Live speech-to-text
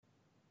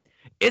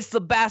It's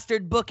the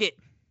bastard book it.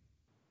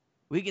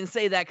 We can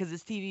say that because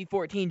it's TV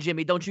 14,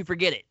 Jimmy. Don't you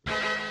forget it.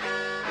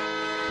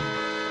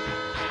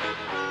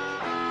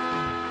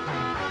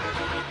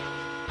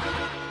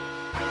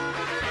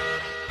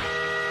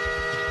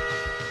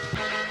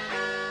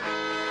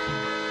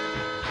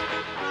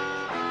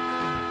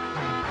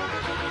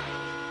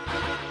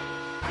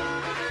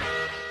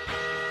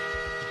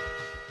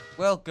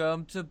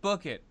 Welcome to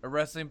Book It, a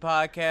wrestling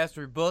podcast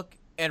where we book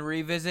and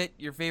revisit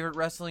your favorite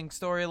wrestling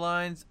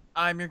storylines.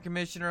 I'm your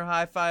commissioner,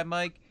 High Five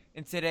Mike,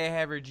 and today I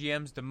have your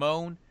GMs,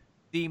 Damone,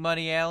 D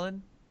Money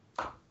Allen.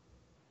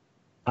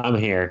 I'm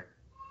here.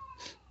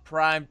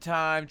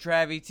 Primetime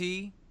Travie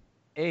T.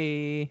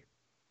 Hey.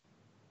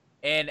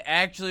 And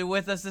actually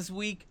with us this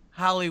week,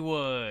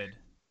 Hollywood.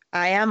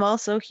 I am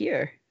also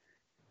here.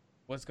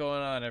 What's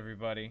going on,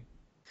 everybody?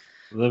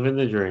 Living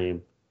the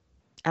dream.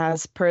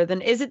 As per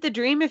is it the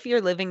dream if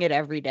you're living it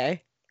every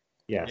day?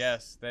 Yes.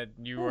 Yes, that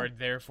you are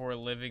therefore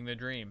living the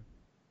dream.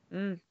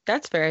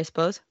 That's fair, I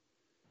suppose.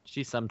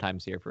 She's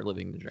sometimes here for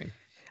living the dream.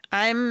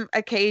 I'm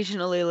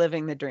occasionally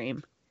living the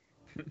dream.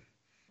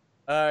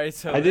 All right,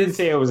 so I didn't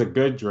say it was a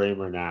good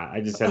dream or not.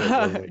 I just said it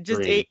was a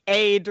Just dream.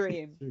 a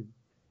dream.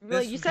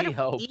 Well, you said he it was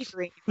a hopes.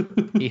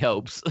 dream. He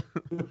hopes.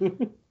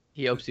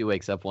 He hopes he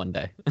wakes up one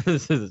day.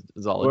 This is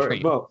all a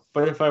dream. Well,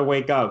 but if I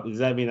wake up, does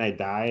that mean I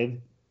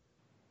died?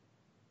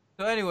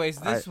 So anyways,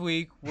 this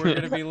week we're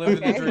going to be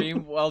living the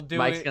dream while doing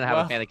Mike's going to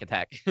have a panic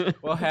attack.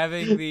 while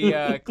having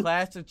the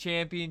Clash of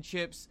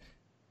Championships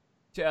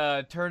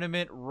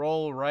tournament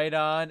roll right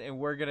on, and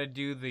we're going to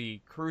do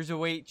the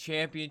Cruiserweight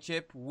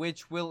Championship,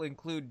 which will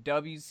include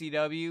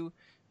WCW,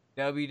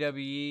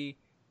 WWE,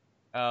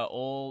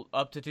 old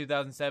up to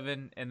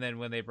 2007, and then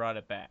when they brought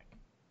it back.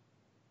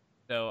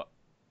 So,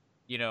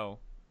 you know,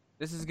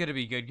 this is going to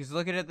be good, because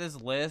looking at this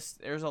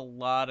list, there's a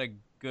lot of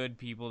good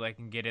people that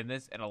can get in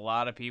this, and a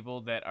lot of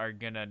people that are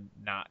going to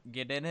not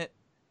get in it.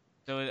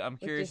 So I'm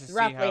curious to see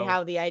roughly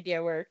how the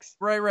idea works.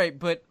 Right.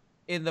 But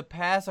in the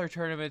past, our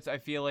tournaments, I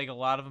feel like a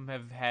lot of them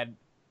have had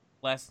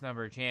less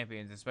number of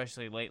champions,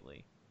 especially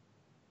lately.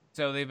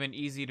 So they've been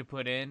easy to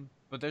put in,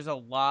 but there's a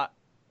lot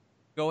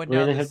going down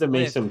We're this gonna have to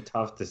make list. some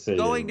tough decisions.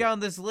 Going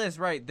down this list,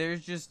 right,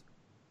 there's just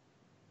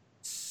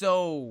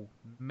so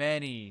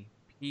many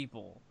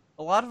people.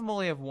 A lot of them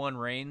only have one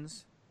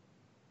reigns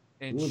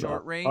in Who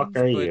short the range. fuck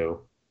are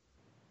you?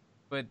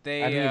 But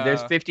they I mean,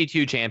 there's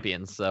 52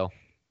 champions, so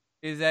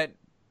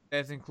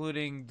that's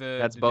including the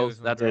that's the both. newest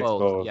one, That's right?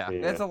 both. Yeah.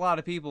 That's a lot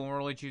of people, and we're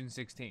only choosing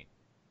 16.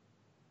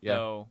 Yeah.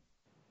 So,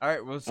 all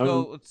right, let's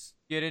go. Let's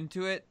get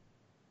into it.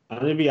 I'm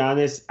gonna be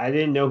honest. I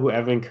didn't know who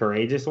Evan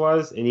Courageous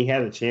was, and he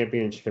had a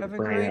championship Evan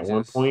reign at one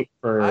Courageous. point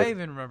for I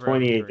even remember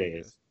 28 Evan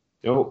days.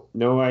 Courageous.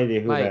 No idea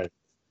who Mike. that is.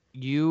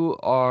 You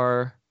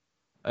are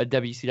a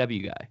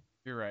WCW guy.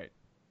 You're right.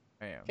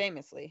 I am.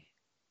 Famously.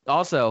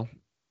 Also,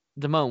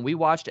 Damone, we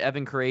watched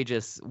Evan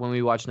Courageous when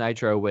we watched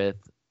Nitro with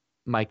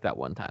Mike that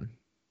one time.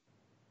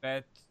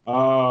 That's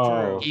Oh,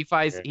 True. He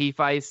fights. okay. He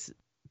fights.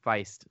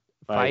 Vice.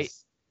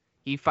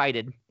 He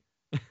fighted.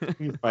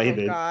 He Oh,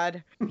 fighted.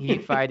 God. He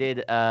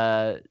fighted.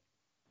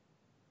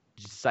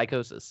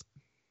 Psychosis.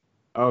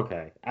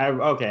 Okay, I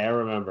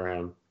remember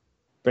him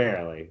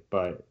barely,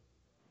 but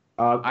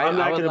I'm I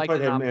not would gonna like put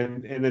to him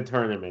in the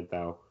tournament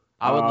though.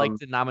 I would like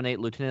to nominate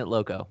Lieutenant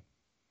Loco.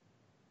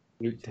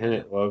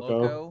 Lieutenant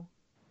Loco,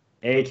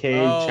 aka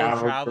Oh,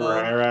 Chavo Chavo.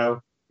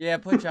 Guerrero. Yeah,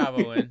 put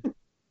Chavo in.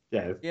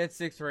 Yes. He had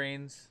 6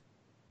 reigns.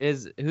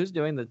 Who's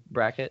doing the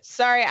bracket?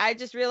 Sorry, I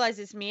just realized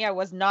it's me. I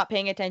was not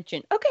paying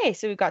attention. Okay,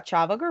 so we've got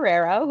Chavo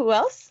Guerrero. Who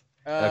else?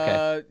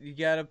 Okay. You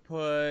gotta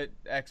put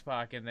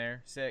X-Pac in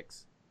there.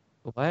 6.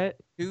 What?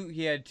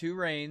 He had 2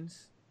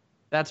 reigns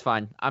That's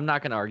fine. I'm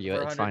not gonna argue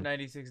for it. It's fine.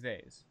 196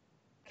 days.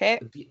 Okay.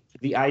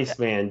 The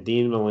Iceman,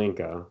 Dean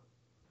Malenko.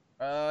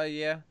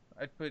 Yeah,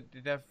 I'd put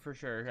that for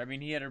sure. I mean,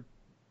 he had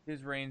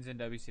his reigns in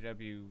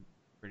WCW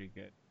pretty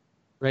good.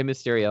 Rey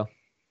Mysterio.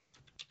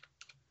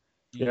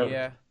 Yep.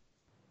 Yeah.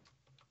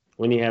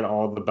 When he had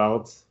all the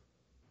belts.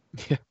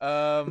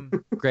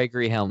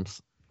 Gregory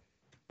Helms.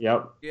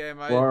 Yep. Yeah,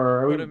 might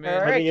Or are we put him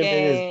in. putting him in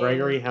as Hurricane.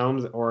 Gregory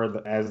Helms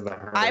or as the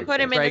Hurricane? I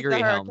put him in as Gregory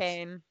the Helms.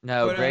 Hurricane.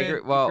 No, Put him Gregory.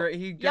 in- Well, Y'all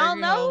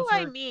Gregory know Helms who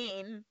I or-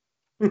 mean.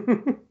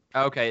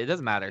 okay, it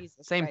doesn't matter.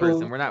 Jesus Same Christ.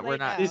 person. We're not. We're Like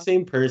not. that. The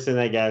same person,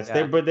 I guess.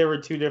 Yeah. But they were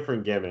two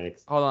different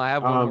gimmicks. Hold on. I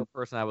have one Um, more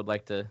person I would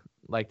like to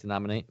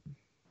nominate.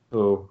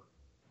 Who?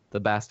 The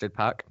Bastard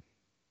Pac.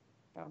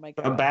 Oh my A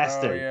God.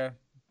 bastard. Oh, yeah.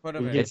 Put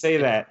him You in. can say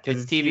that. 'cause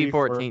it's TV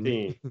 14.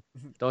 14.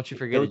 Don't you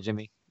forget it,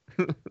 Jimmy.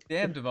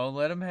 Damn, Damone,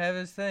 let him have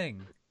his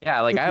thing.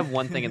 Yeah, like I have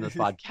one thing in this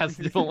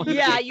podcast. Don't wanna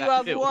Yeah, take you that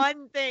have too.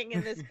 one thing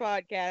in this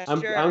podcast.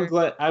 I'm sure.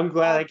 glad I'll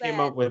I came bet.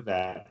 up with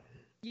that.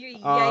 You're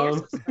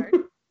so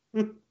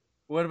smart.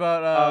 What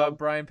about Um,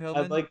 Brian Pillman?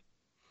 I'd like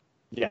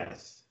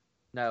yes.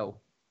 No.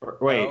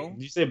 Wait, No.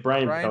 did you say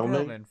Brian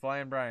Pillman?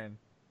 Flying Brian.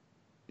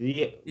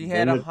 He He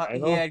had win the he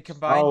title? had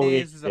combined Oh,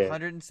 days was yeah.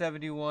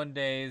 171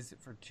 days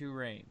for 2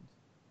 reigns.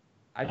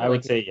 I, feel I would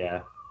like say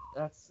yeah.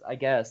 that's. I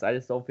guess I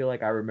just don't feel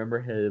like I remember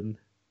him.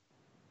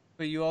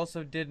 But you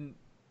also didn't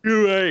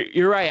You're right.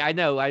 You're right. I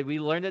know. We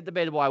learned it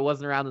debatable. I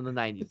wasn't around in the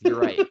 90s. You're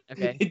right.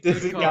 Okay. It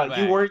doesn't count.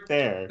 You callback. weren't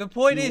there. The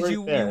point is, weren't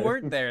you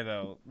weren't there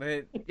though.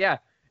 Yeah.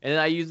 And then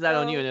I used that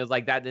on you, Oh. and it was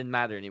like that didn't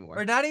matter anymore.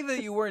 Or not even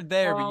that you weren't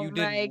there, but Oh you my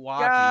didn't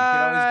watch it. You could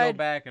always go God.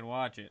 back and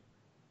watch it.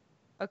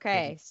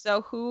 Okay,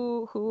 so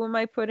who am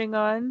I putting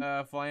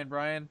on? Flying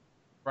Brian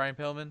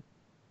Pillman.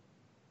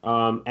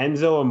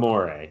 Enzo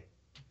Amore.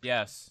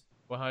 Yes,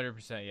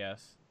 100%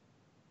 yes.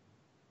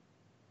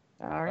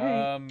 All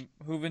right.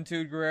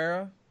 Juventud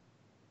Guerrera.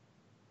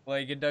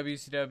 Like in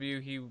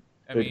WCW,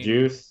 I The mean,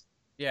 Juice.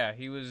 yeah,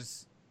 he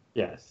was.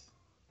 Yes,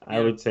 he I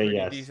had would a say pretty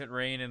yes. decent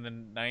reign in the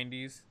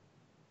 90s.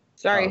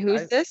 Sorry, oh,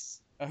 who's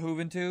this? A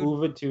Juventud.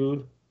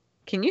 Juventud.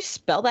 Can you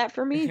spell that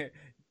for me?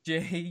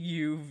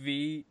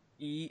 JUVENTUD.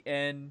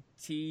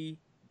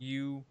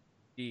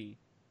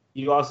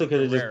 You also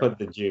could have just Guerrero. put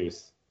the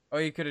Juice. Oh,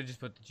 you could have just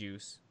put the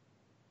juice.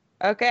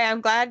 Okay, I'm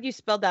glad you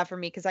spelled that for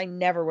me because I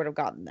never would have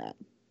gotten that.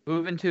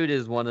 Juventud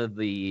is one of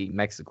the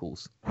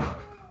Mexicals.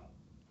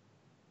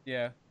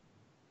 Yeah.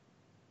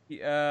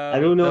 I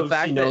don't know the if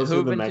fact she that knows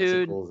who the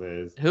Juventud-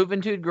 Mexicals is.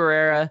 Juventud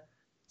Guerrera,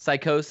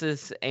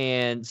 Psychosis,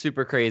 and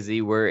Super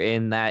Crazy were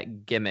in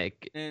that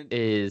gimmick And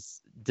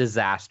is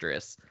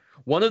disastrous.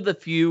 One of the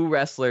few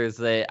wrestlers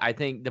that I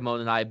think Damone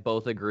and I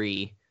both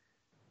agree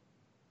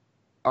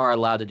are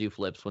allowed to do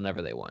flips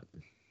whenever they want.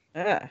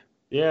 Yeah.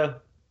 Yeah,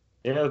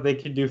 they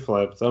could do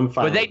flips. I'm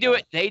fine. But they with do that.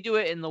 it. They do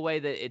it in the way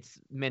that it's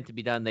meant to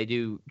be done. They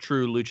do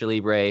true lucha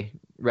libre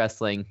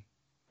wrestling.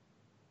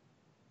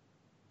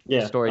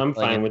 Yeah, story I'm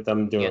telling fine and- with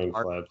them doing and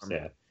art flips. form.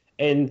 Yeah,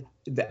 and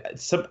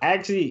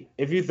actually,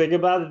 if you think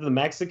about it, the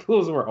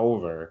Mexicals were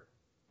over.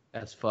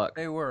 As fuck.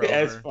 they were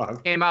As over.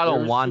 fuck. Came out They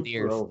on were Juan super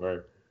Deers.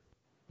 Over.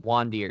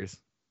 Juan Deers.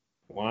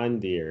 Juan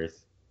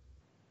Deers.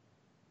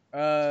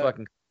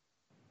 Fucking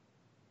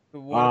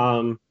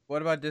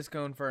What about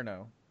Disco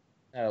Inferno?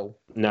 no.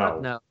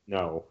 No.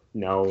 No.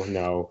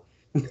 No.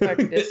 Fuck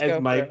Disco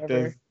As Mike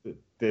forever. does.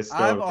 Disco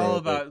I'm all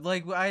Inferno.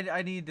 about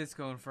I need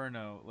Disco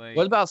Inferno. Like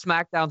What about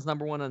SmackDown's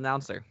 #1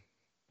 announcer?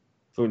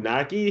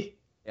 Funaki.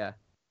 Yeah.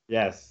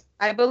 Yes.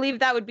 I believe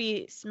that would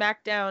be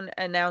SmackDown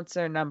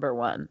announcer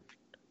 #1.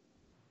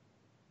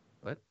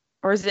 What?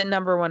 Or is it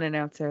 #1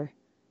 announcer?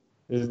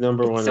 This is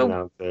 #1 so-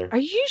 announcer. Are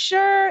you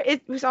sure?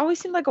 It was always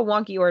seemed like a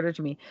wonky order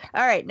to me.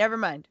 All right, never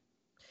mind.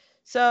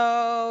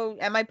 So,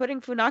 am I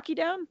putting Funaki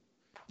down?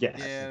 Yes.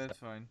 yeah, that's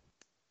fine.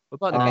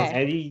 What about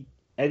Okay.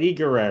 Eddie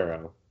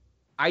Guerrero.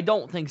 I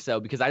don't think so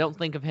because I don't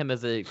think of him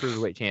as a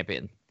cruiserweight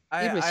champion.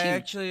 I was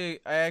huge.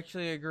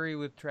 actually agree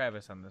with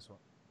Travis on this one.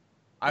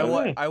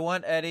 Okay. I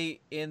want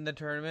Eddie in the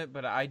tournament,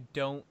 but I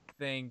don't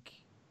think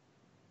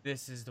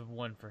this is the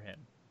one for him.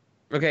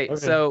 Okay, Okay.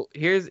 so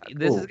this is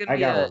Ooh, gonna I be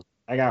got a one.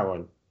 I got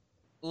one.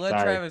 Let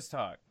Sorry. Travis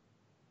talk.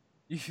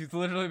 You've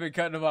literally been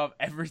cutting him off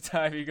every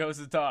time he goes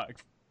to talk.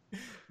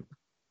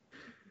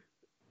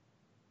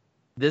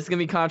 this is gonna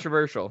be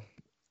controversial,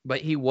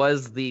 but he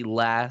was the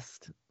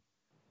last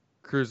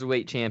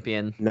cruiserweight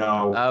champion.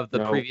 No. Of the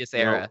no, previous no,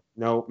 era.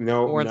 No.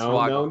 No.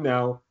 Hornswoggle.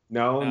 No. man.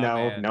 No.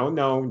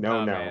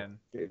 man.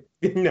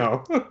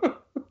 No.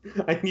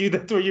 I knew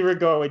that's where you were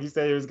going when you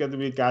said it was going to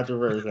be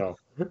controversial.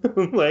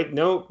 Like,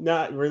 nope,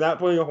 we're not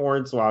putting a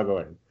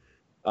Hornswoggle in.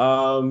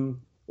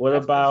 What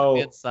That's about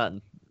good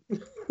son?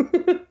 This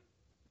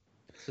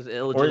is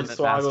illegitimate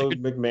Hornswoggle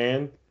bastard.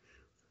 McMahon?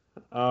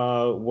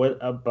 What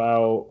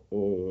about?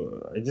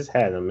 I just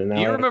had him, and now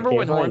Do you I remember can't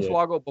when find it.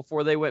 Hornswoggle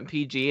before they went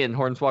PG and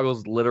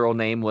Hornswoggle's literal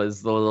name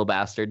was the little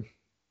bastard,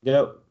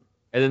 Yep.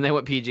 and then they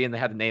went PG and they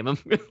had to name him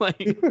like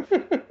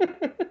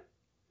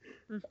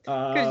Could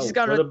have just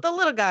gone with the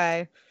little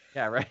guy.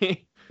 yeah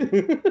right.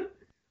 and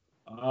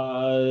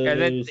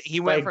then he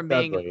went from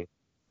being-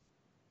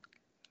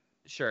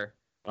 Sure.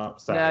 Oh,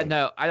 sorry.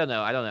 No, I don't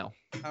know.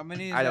 How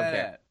many is I don't that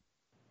care. at?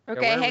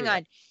 Okay, where are hang we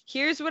on.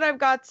 Here's what I've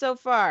got so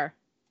far.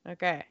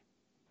 Okay.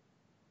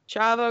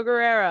 Chavo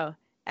Guerrero,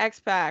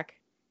 X-Pac,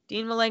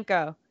 Dean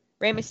Malenko,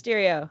 Rey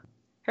Mysterio,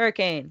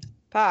 Hurricane,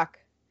 Pac,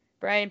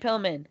 Brian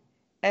Pillman,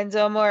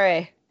 Enzo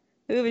Amore,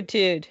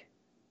 Juventud,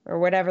 or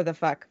whatever the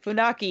fuck.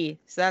 Funaki.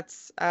 So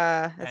that's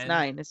 10.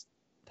 9. It's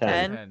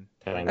 10. 10.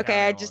 10.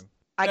 Okay,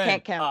 I Ten.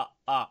 can't count.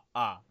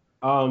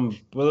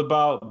 What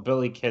about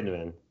Billy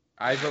Kidman?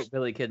 I vote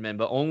Billy Kidman,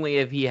 but only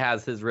if he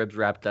has his ribs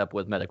wrapped up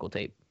with medical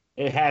tape.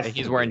 It has And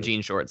to he's wearing be.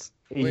 jean shorts.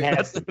 He Wait,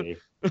 has to be.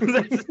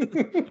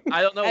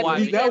 I don't know And why.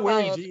 He's we not get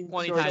wearing all jeans.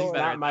 20 shorts, times he's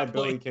better not at my that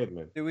Billy point.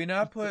 Kidman. Did we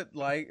not put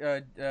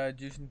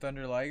Juice and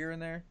Thunder Liger in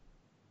there?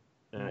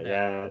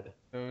 Yeah.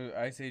 So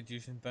I say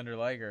Juice and Thunder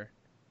Liger.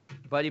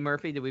 Buddy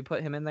Murphy, did we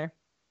put him in there?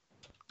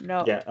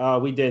 No. Yeah.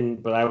 We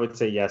didn't, but I would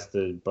say yes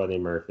to Buddy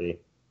Murphy.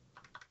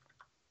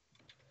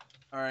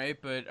 All right,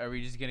 but are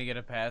we just gonna get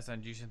a pass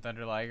on Juice and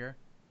Thunder Liger?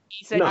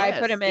 He said No. I yes.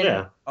 put him in.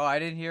 Yeah. Oh, I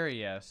didn't hear a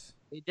yes.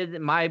 He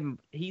didn't.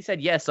 He said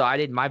yes, so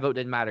my vote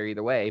didn't matter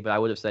either way, but I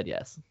would have said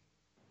yes.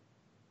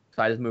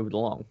 So I just moved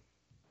along.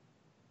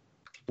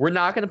 We're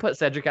not going to put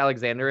Cedric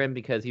Alexander in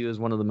because he was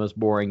one of the most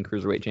boring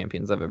cruiserweight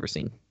champions I've ever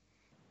seen,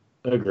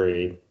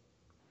 Agreed.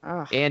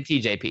 Ugh. and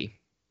TJP.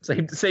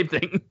 Same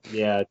thing.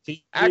 Yeah.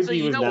 Actually, TJP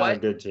you was know not a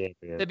what? good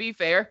champion. To be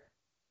fair,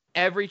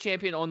 every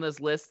champion on this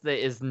list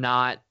that is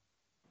not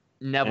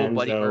Neville,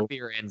 Buddy Enzo.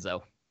 Murphy, or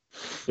Enzo.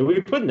 Did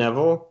we put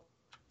Neville?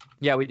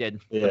 Yeah, we did.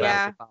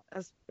 Yeah.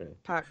 That's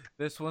Pac.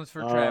 This one's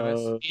for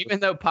Travis. Even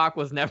though Pac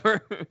was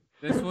never,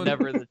 This one,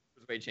 never the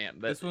cruiserweight champ.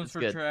 But this one's it's for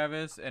good.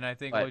 Travis, and I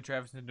think What? only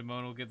Travis and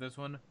Damone will get this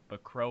one.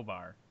 But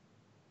Crowbar.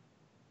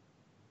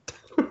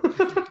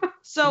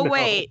 So No.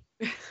 wait.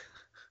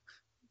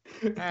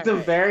 It's a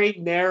very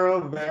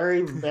narrow,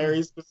 very,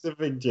 very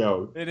specific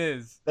joke It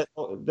is. that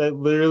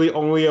literally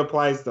only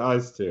applies to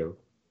us two.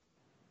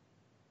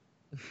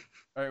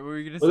 All right, what were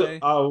you gonna say?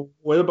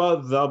 What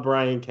about the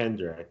Brian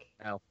Kendrick?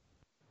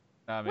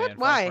 Nah, man. What? Fuck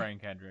Why? Brian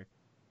Kendrick.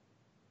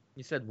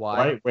 You said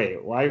why?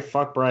 Why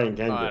fuck Brian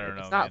Kendrick? I don't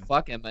know. It's not man.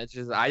 fuck him. It's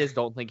just I just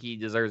don't think he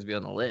deserves to be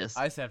on the list.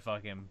 I said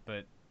fuck him,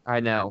 but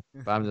I know,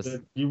 but I'm just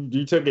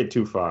You took it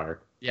too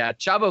far. yeah.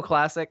 Chavo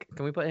Classic.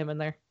 Can we put him in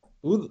there?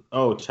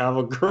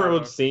 Chavo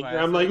Guerrero Chavo Senior.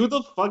 I'm like, who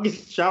the fuck is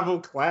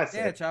Chavo Classic?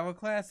 yeah, Chavo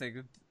Classic.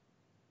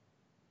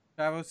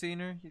 Chavo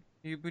Senior,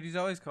 but he's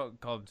always called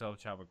himself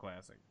Chavo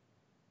Classic.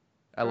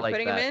 I We're like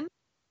putting that. him in.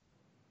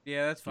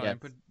 Yeah, that's fine. Yes.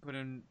 Put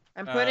in.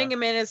 I'm putting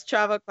him in as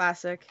Chavo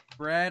Classic.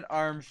 Brad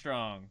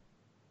Armstrong.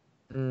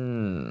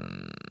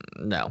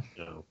 No.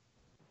 No.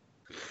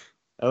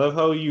 I love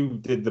how you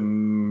did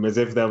the as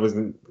if that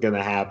wasn't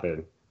gonna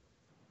happen.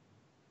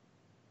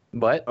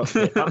 What?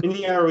 Okay, how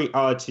many are we?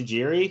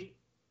 Tajiri?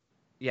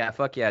 Yeah,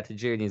 fuck yeah.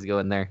 Tajiri needs to go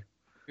in there.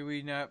 Did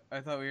we not?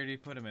 I thought we already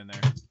put him in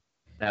there.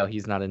 No,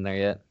 he's not in there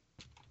yet.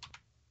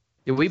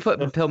 Did we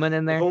put If- Pillman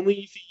in there? If only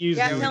if you use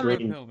Yeah, we the put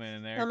green. Pillman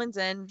in there. Hillman's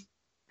in.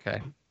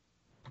 Okay.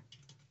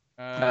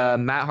 Uh,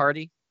 Matt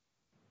Hardy.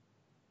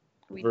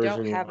 We Version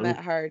don't have one.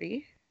 Matt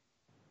Hardy.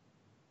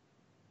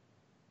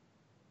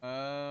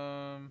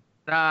 I'm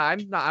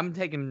not. I'm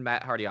taking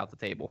Matt Hardy off the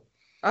table.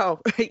 Oh,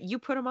 you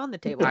put him on the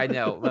table. I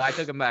know, but I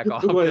took him back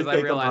off Who would because I take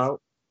him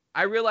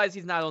realized out?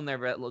 he's not on there.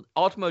 But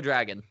Ultimo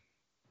Dragon.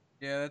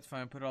 yeah, that's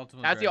fine. Put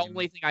Ultimate. That's the Dragon.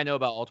 only thing I know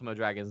about Ultimo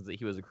Dragon is that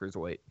he was a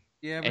cruiserweight.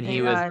 Yeah, but and he he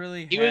doesn't was-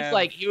 really. He was have-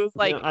 like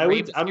I'm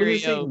Rey gonna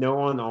say Mysterio. no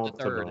on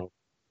third. Ultimo.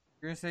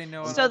 You're gonna say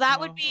no. on So that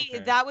Ultimo? would be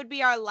Okay. that would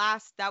be our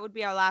last. That would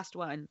be our last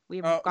one.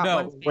 We've Oh got no,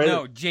 one. Wait,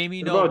 no,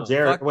 Jamie what Noble. about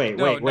Jericho? Fuck- Wait,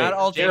 no, wait, not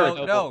Ultimo.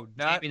 Jericho. No,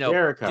 not Jamie Noble.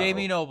 Jericho.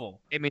 Jamie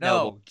Noble. Jamie No,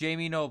 Noble.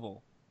 Jamie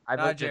Noble. I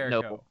Not voted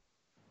Jericho. Noble.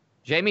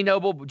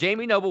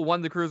 Jamie Noble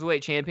won the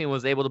cruiserweight champion.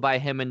 Was able to buy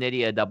him and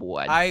Nydia a double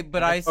wed. I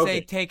say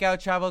Okay. take out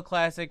Chavo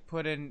Classic.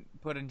 Put in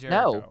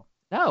Jericho.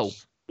 No.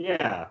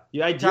 Yeah,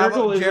 Jericho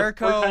Jericho- is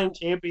Jericho- a four-time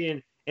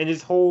champion, and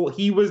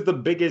he was the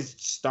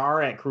biggest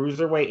star at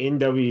cruiserweight in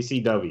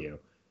WCW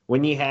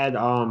when he had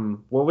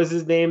what was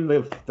his name,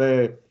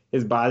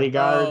 his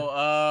bodyguard?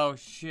 Oh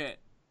shit.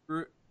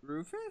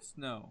 Rufus?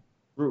 No.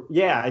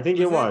 Yeah, I think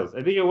it Was was.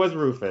 I think it was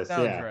Rufus.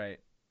 Sounds yeah. right.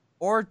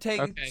 Or take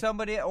Okay.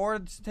 somebody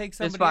It's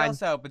somebody fine.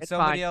 else out, but It's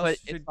somebody fine. else But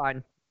should. it's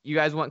fine. You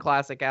guys want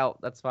classic out?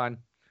 That's fine.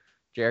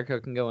 Jericho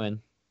can go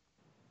in.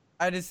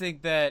 I just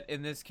think that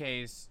in this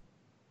case,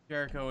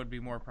 Jericho would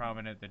be more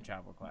prominent than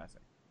Chavo Classic.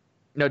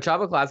 No,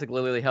 Chavo Classic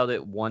literally held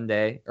it one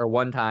day or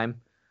one time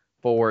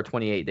for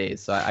 28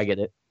 days. So I get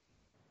it.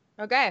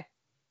 Okay.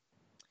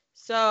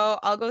 So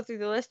I'll go through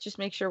the list. Just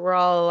make sure we're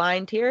all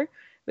aligned here.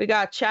 We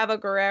got Chavo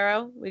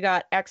Guerrero. We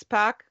got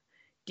X-Pac,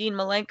 Dean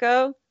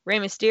Malenko, Rey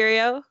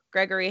Mysterio,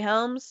 Gregory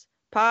Helms,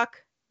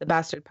 Pac, the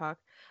bastard Pac,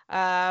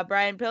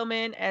 Brian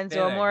Pillman, Say Enzo that,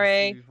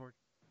 Amore. before-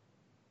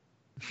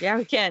 Yeah,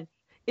 we can.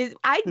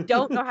 I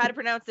don't know how to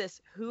pronounce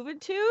this.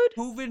 Juventud?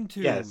 Juventud.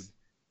 Yes.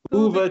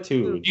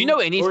 Juventud. Do you know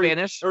any Or-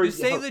 Spanish? Or Just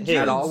say the hey,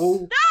 juice. well,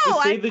 No,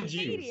 just say I'm the juice.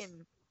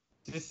 Canadian.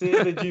 Just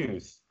say the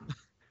juice.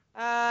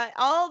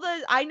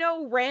 I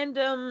know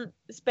random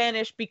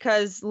Spanish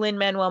because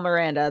Lin-Manuel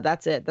Miranda.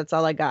 That's it. That's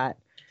all I got.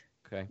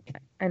 Okay.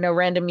 I know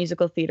random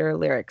musical theater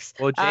lyrics.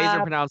 Well, J's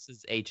are pronounced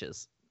as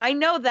H's. I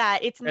know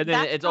that. And then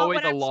that's it's not always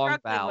what a I'm long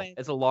struggling vowel. with.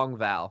 It's a long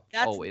vowel.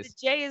 That's Always.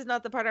 the J is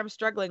not the part I'm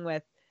struggling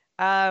with.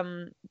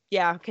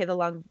 Yeah, okay, the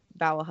long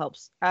vowel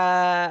helps.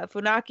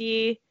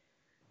 Funaki,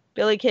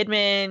 Billy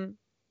Kidman,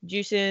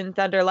 Juicin,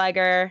 Thunder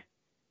Liger,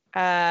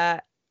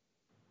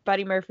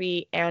 Buddy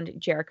Murphy, and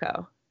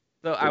Jericho.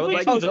 So I would Wait,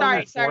 like oh, to.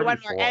 those sorry, are one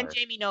more. And 44.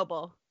 Jamie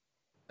Noble.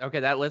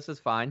 Okay, that list is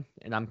fine,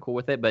 and I'm cool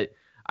with it. But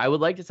I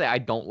would like to say I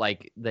don't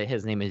like that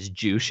his name is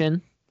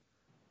Jushin.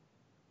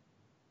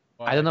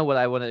 I don't know what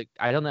I want to.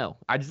 I don't know.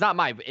 It's not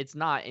my. It's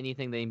not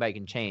anything that anybody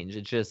can change.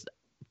 It's just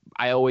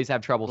I always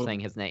have trouble Well- saying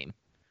his name.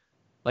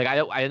 Like I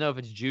don't know if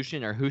it's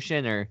Jushin or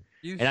Hushin or.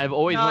 You And I've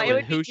always No, went it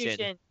with would be Hushin.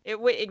 Jushin.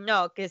 It would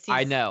no, because he's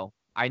I know.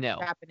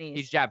 Japanese.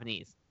 He's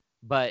Japanese,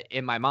 but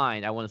in my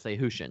mind I want to say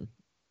Hushin,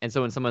 and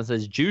so when someone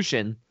says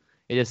Jushin,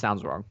 it just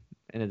sounds wrong,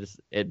 and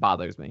it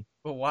bothers me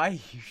But why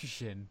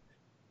Yushin?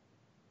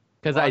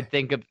 because Why?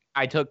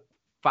 I took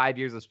 5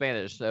 years of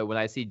Spanish, so when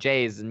I see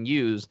J's and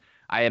U's,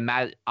 I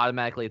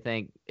automatically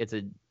think it's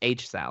a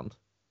H sound.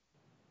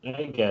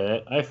 I get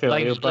it. I feel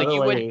Like you. By like the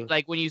you way, would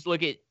like when you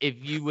look at if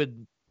you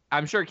would.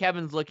 I'm sure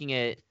Kevin's looking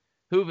at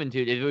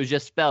Juventud. If it was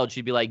just spelled,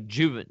 she'd be like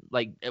Juven.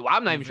 Like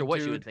I'm not even sure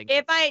what she would Juventud. think.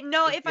 If I It's- knew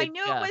yeah.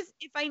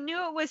 if I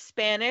knew it was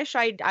Spanish,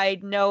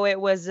 I'd know it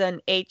was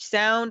an H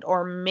sound,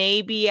 or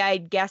maybe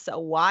I'd guess a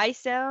Y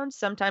sound.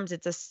 Sometimes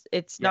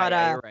it's not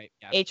a You're right.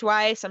 Yeah.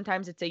 HY.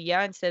 Sometimes it's a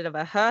yeah instead of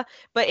a huh.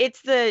 But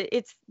it's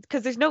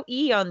because there's no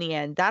E on the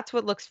end. That's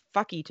what looks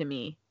fucky to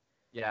me.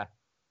 Yeah.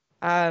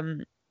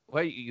 Um,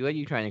 What are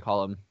you trying to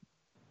call him?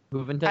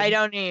 Juventud? I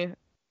don't know.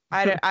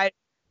 I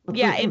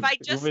yeah.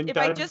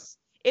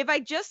 If I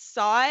just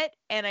saw it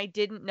and I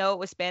didn't know it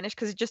was Spanish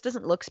because it just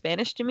doesn't look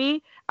Spanish to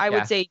me, I Yeah.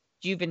 would say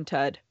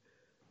Juventud.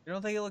 You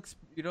don't think it looks?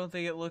 You don't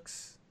think it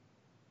looks?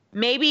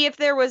 Maybe if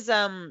there was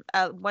one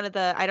of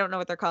the, I don't know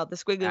what they're called, the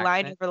squiggly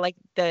line Accent? over like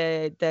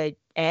the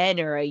N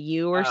or a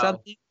U or Oh.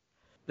 something,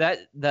 I'd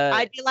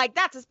I'd be like,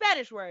 that's a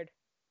Spanish word.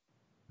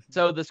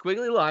 So the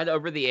squiggly line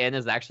over the N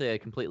is actually a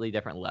completely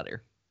different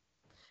letter.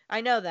 I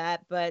know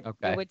that, but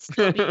Okay. it would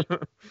still be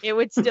it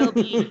would still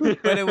be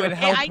But it would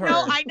help I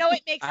know her. I know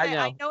it makes I I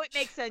know. know it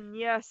makes a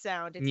nya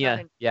sound. It's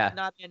Yeah, yeah.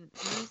 not an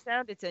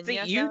sound, it's a See,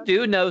 nya you sound.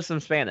 do know some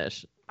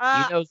Spanish.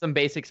 Uh, You know some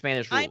basic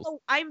Spanish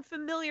rules. I'm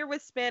familiar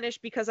with Spanish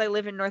because I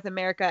live in North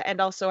America, and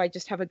also I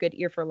just have a good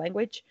ear for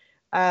language.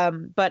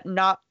 But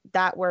not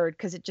that word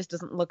because it just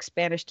doesn't look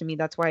Spanish to me.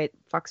 That's why it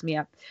fucks me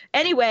up.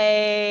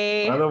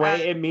 Anyway, By the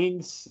way, it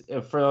means,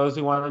 for those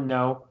who want to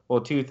know,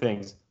 well, two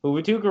things.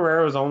 Juventud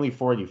Guerrero is only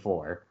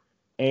 44,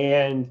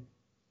 and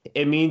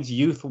it means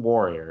youth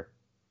warrior.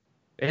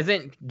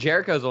 Isn't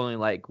Jericho's only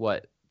like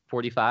what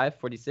 45,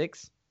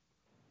 46?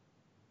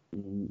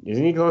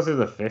 Isn't he closer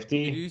to Did 50?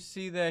 you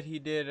see that he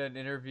did an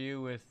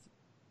interview with?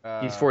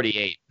 He's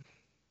 48.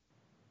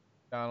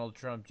 Donald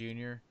Trump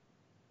Jr.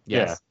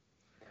 Yes.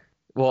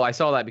 Well, I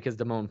saw that because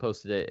Damone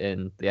posted it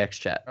in the X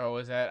chat. Oh,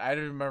 was that? I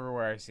don't remember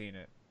where I seen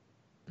it.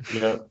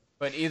 Yep.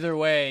 But either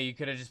way, you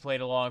could have just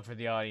played along for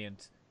the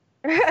audience.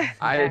 What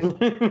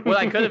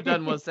I could have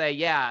done was say,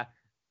 yeah,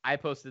 I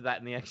posted that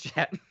in the X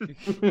chat.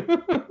 okay,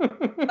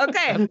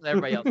 That's what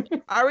everybody else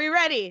did. are we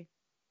ready?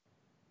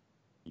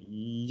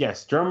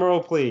 Yes, drum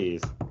roll,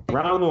 please.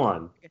 Round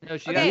one. No,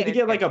 she Okay. You gotta need to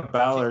get like a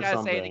bell she's or gotta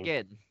something. say it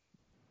again.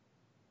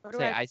 What do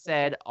Say, I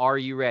said, are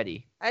you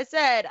ready? I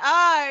said,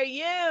 are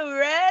you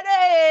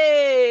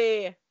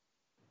ready?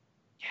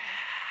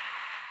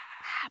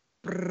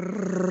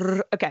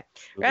 Brrr. Okay,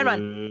 round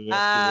one.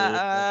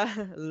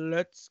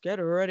 Let's get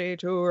ready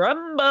to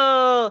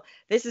rumble.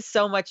 This is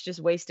so much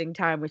just wasting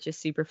time, which is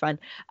super fun.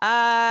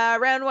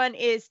 Round one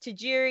is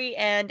Tajiri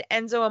and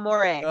Enzo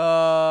Amore.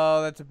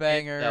 Oh, that's a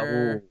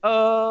banger.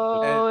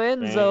 Oh,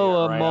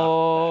 Enzo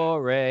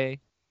right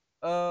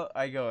Amore.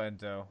 I go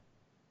Enzo.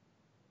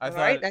 I All thought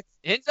right, that's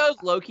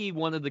Enzo's low-key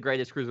one of the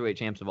greatest cruiserweight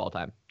champs of all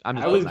time. I'm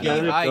just I was saying High that.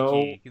 gonna high go-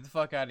 key. Get the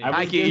fuck out of here.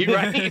 High key, you're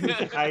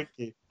right.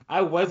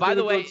 I was By going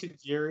the to way- go to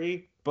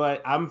Jiri,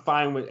 but I'm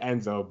fine with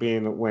Enzo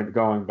being when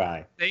going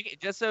by.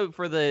 Just so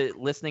for the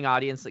listening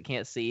audience that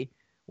can't see,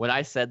 when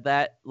I said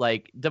that,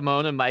 like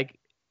Damone and Mike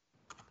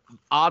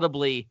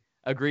audibly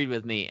agreed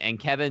with me, and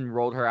Kevin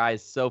rolled her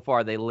eyes so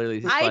far they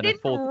literally I spun a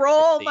didn't full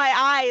roll 360. my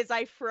eyes.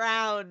 I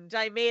frowned.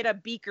 I made a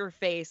beaker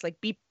face, like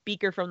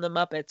Beaker from the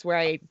Muppets, where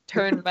I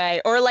turned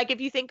my, or like if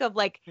you think of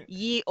like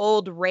ye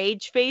old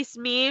rage face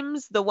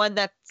memes, the one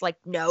that's like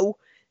no,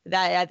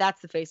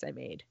 that's the face I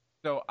made.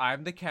 So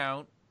I'm the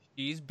Count.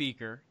 She's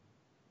Beaker.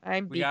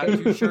 I'm We got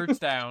Beaker. 2 shirts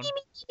down.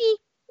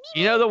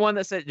 You know the one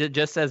that said it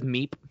just says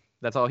Meep?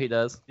 That's all he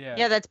does. Yeah.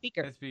 Yeah, that's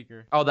Beaker. That's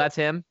Beaker. Oh, that's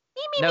him.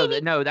 No,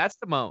 no, that's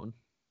Damone.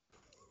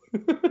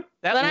 That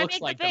Then I looks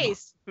make like the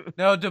face.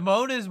 No,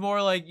 Damone is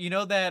more like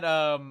that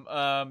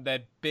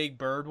that Big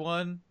Bird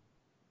one.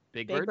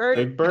 Big Big Bird. Bird.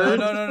 Big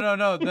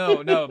No,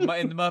 Bird? no.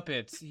 In the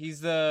Muppets,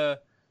 he's the.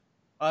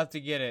 I'll have to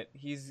get it.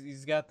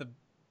 He's got the.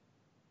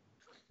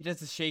 He does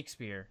the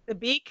Shakespeare. The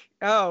beak.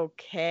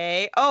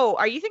 Okay. Oh,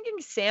 are you thinking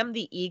Sam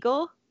the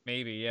Eagle?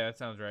 Maybe, yeah, that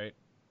sounds right.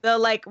 The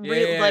like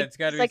real, Yeah, like it's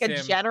gotta like be a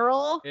Sam.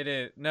 general. It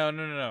is.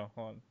 No.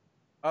 Hold on.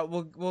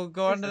 We'll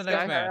go on to the This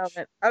next guy?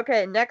 match.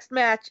 Okay, next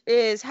match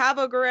is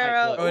Havo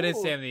Guerrero. Oh, it is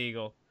Ooh. Sam the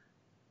Eagle.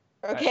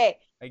 Okay,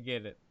 I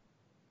get it.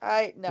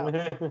 I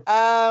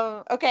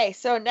no. Okay,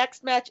 so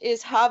next match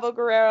is Havo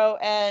Guerrero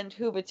and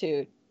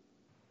Juventud.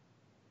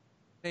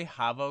 Say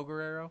Havo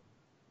Guerrero.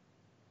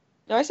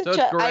 No, I said So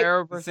it's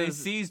Guerrero Say versus.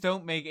 C's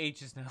don't make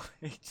H's now.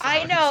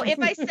 I know. If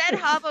I said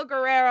Havo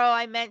Guerrero,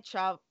 I meant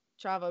Chavo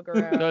So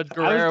Guerrero. it's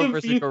Guerrero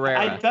versus I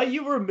Guerrero. thought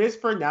you were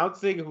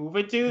mispronouncing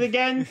Juventud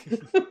again.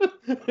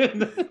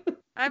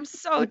 I'm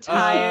so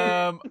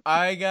tired.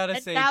 I gotta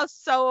and say, now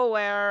so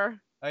aware.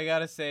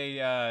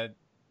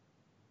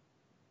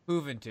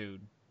 Juventud.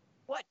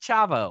 What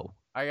Chavo?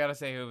 I gotta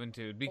say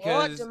Juventud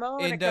because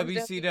Damone, in it comes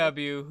down to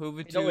WCW,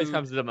 It always Juventud.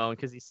 comes to Damone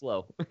because he's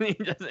slow. He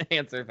doesn't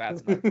answer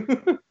fast enough.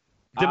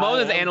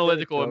 Damone is I am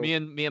analytical, gonna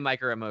and me and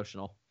Mike are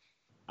emotional.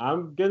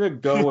 I'm gonna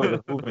go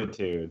with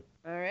Juventud.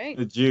 All right.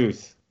 The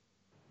juice.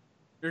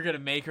 You're gonna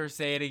make her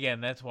say it again.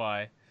 That's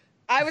why.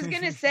 I was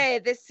gonna say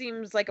this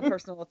seems like a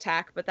personal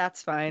attack, but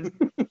that's fine.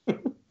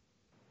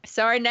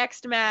 So our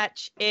next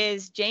match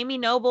is Jamie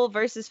Noble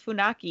versus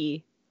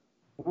Funaki.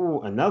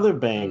 Ooh, another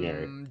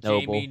banger.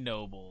 Jamie Noble.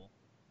 Noble.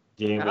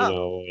 Jamie Oh.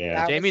 Noble, yeah.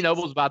 That Jamie was-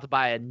 Noble's about to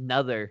buy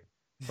another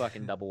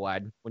fucking double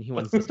wide when he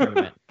wins this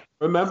tournament.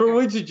 Remember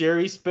when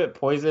Jerry spit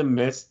poison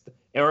mist,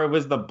 or it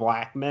was the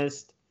black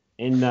mist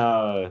in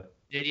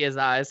Nydia's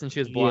eyes, and she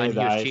was blind. He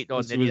was cheating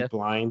on She was Nydia.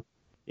 blind.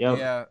 Yep.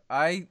 Yeah,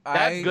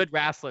 That's good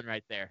wrestling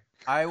right there.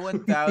 I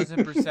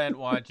 1000%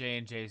 want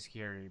J&J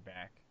Security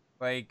back.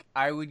 Like,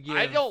 I would give.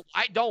 I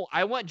don't.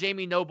 I want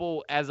Jamie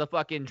Noble as a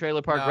fucking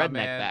trailer park Nah, redneck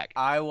man, back.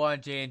 I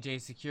want J&J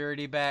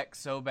Security back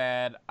so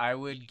bad. I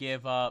would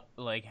give up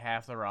like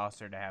half the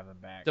roster to have him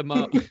back.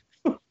 Damone.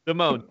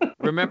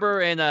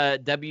 Remember in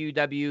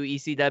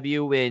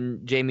WWECW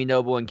when Jamie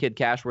Noble and Kid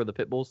Cash were the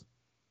Pitbulls?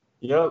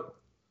 Yep.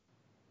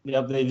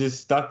 They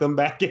just stuck them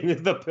back into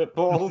the pit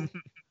bulls.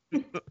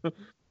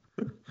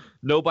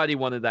 Nobody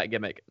wanted that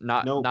gimmick.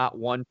 Nope. Not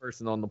one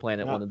person on the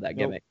planet wanted that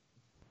gimmick.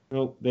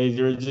 Nope. They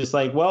were just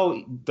like,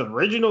 well, the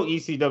original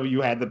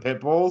ECW had the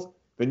pit bulls.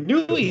 The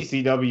new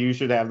ECW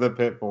should have the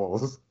pit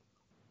bulls.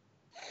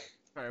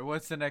 All right,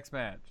 what's the next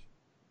match?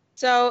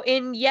 So,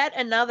 in yet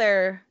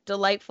another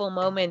delightful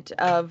moment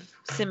of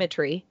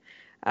symmetry,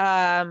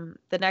 the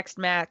next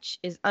match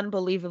is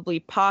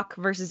unbelievably Pac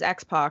versus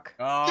X-Pac.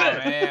 Oh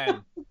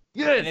man,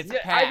 Yes, And it's yeah,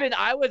 Pac.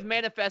 I was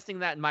manifesting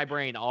that in my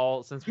brain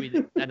all since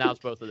we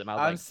announced both of them.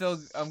 I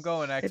was I'm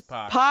going It's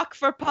X-Pac. Pac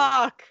for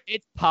Pac.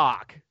 it's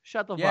Pac.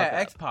 Shut the Yeah, fuck up.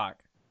 X-Pac.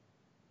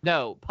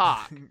 No,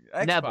 Pac.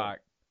 X-Pac.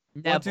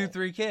 Neville. 1, 2,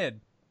 3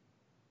 kid.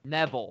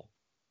 Neville.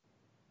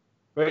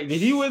 Wait, did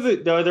he win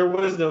it? No, there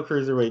was no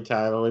cruiserweight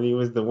title, and he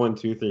was the 1,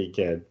 2, 3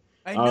 kid.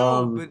 I know,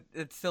 Um, but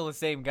it's still the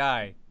same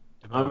guy.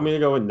 I'm gonna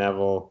go with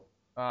Neville.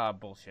 Ah,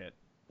 bullshit.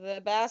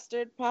 The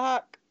bastard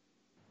Pac.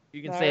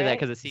 You can All say that right.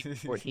 because it's season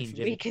 14, We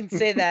Jimmy. can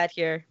say that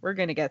here. We're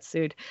gonna get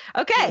sued.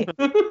 Okay.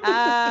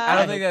 I I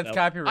don't think hope that's so.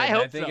 copyrighted. I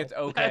hope think so. it's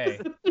okay.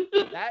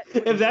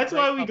 If that's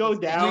why we go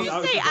down, Did you I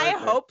was say just I like,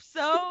 hope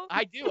so?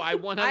 I do. I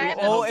 100%. I'm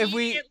Oh,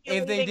 hope-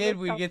 if they did,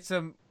 we get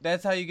some.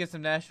 That's how you get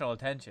some national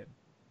attention.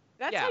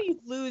 That's Yeah. how you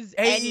lose.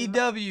 any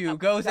AEW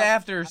goes No.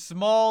 after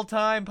small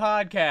time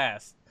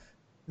podcast.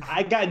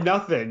 I got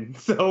nothing,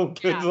 so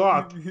good Yeah.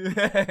 luck.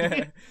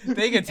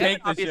 They can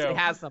take the obviously show.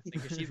 has something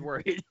because she's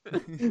worried.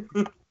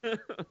 All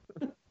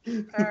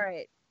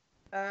right.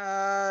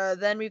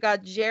 Then we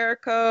got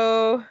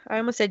Jericho. I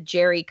almost said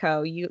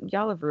Jericho.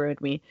 Y'all have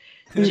ruined me.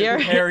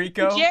 Jericho.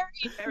 Jericho.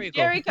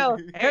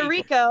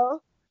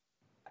 Jericho.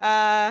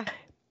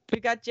 We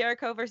got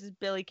Jericho versus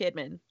Billy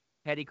Kidman.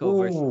 Petty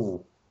Cole versus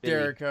Ooh. Billy.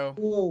 Jericho.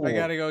 Ooh. I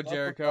gotta go That's a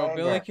Jericho. banger.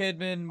 Billy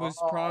Kidman was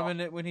Oh.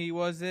 prominent when he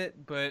was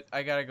it, but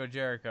I gotta go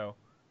Jericho.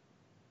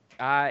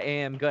 I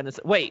am gonna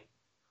say. Wait.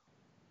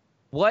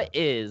 What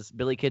is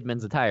Billy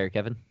Kidman's attire,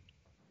 Kevin?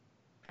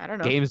 I don't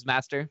know. Games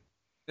Master.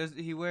 Does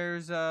he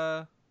wears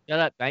Shut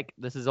up, Mike.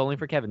 This is only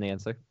for Kevin to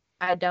answer.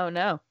 I don't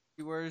know.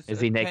 he wears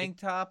Is a he naked? tank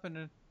top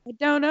and I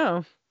don't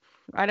know.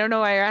 I don't know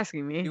why you're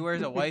asking me. he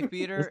wears a wife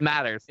beater This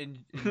matters.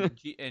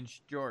 and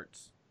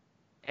shorts.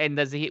 And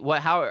does he?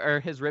 What? How are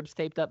his ribs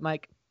taped up,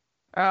 Mike?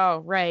 Oh,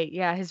 right.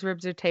 Yeah, his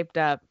ribs are taped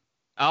up.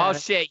 Oh Got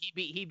it. shit!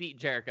 He beat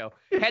Jericho.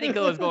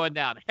 Hedico is going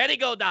down.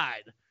 Hedico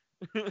died.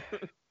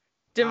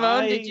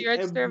 Damone, did you I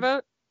register a am-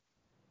 vote?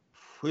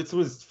 This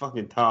was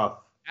fucking tough.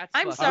 That's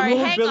I'm fucking- sorry.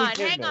 going Hang Billy on,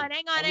 Kidman.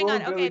 hang on.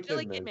 I'm Okay, going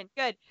Billy Billy Kidman.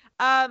 Kidman.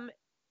 Good.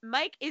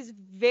 Mike is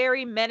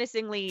very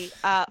menacingly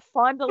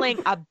fondling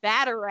a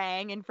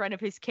batarang in front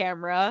of his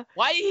camera,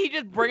 Why did he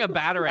just bring a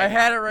batarang? I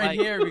had it out? right Like,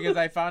 here because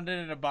I found it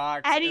in a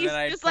box and he's then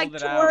I just like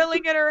pulled it out.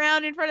 twirling it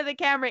around in front of the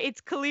camera. It's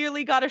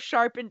clearly got a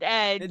sharpened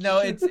edge. No,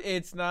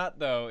 it's not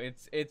though.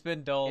 It's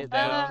been dulled It-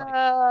 down. uh,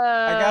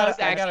 I Let's got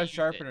a actually use it.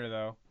 sharpener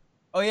though.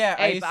 Oh yeah,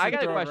 I Hey, used but to I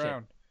got a throw it question.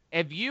 around.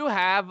 If you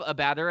have a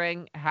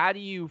batarang, how do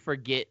you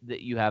forget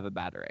that you have a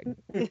batarang?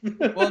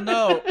 Well,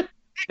 no,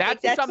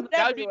 That's That's something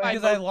that would be my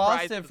because I most lost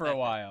prized it for a possession.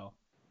 while.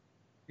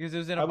 Because it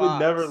was in a I box.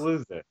 would never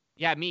lose it.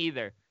 Yeah, me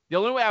either. The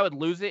only way I would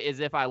lose it is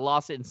if I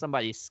lost it in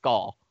somebody's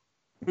skull.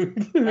 then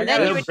you would know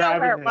I'm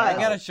grabbing where it it was. I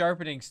got a out.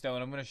 sharpening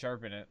stone. I'm gonna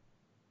sharpen it.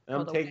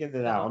 I'm taking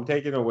it out. I'm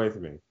taking it with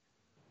me.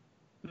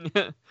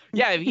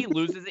 Yeah, if he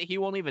loses it, he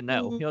won't even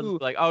know. He'll just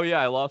be like, "Oh yeah,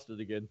 I lost it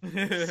again."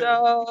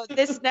 So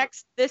this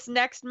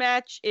next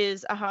match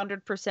is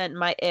 100%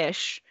 my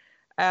ish.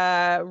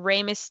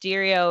 Rey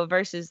Mysterio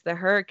versus the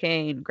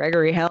Hurricane,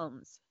 Gregory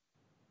Helms.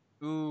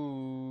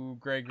 Ooh,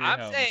 Gregory I'm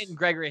Helms. saying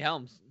Gregory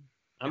Helms.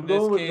 I'm In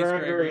going this with case, Gregory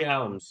Gregory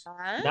Helms.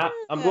 Ah. Not.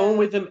 I'm going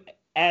with him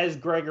as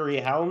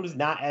Gregory Helms,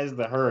 not as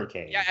the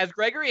Hurricane. Yeah, as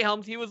Gregory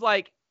Helms, he was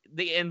like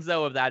the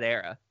Enzo of that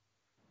era.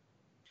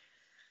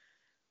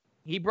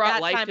 He brought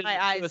That life time to, my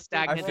to eyes a stood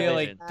stagnant I feel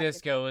division. like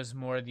Disco is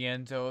more the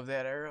Enzo of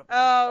that era.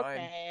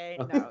 Okay,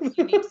 no,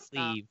 you need to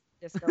stop. Leave.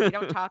 Disco. We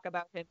don't talk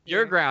about him.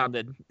 You're here.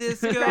 grounded.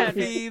 Disco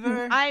Grounded.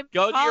 fever. I'm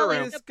Go to your calling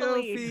room. the Disco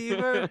police.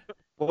 fever.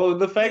 Well,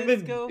 the fact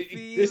Disco that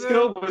fever.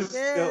 Disco was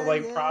still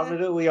like Yeah.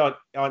 prominently on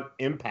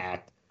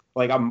Impact,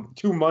 like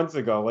 2 months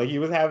ago, like he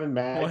was having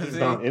matches Was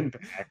he? on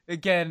Impact.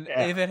 Again,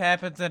 Yeah. if it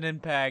happens on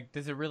Impact,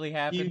 does it really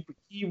happen?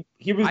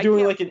 He was I doing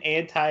can't- like an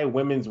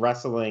anti-women's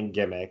wrestling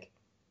gimmick.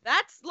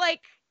 That's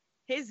like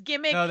his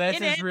gimmick. No, that's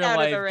in his and real out of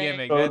life the ring.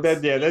 gimmick. Oh,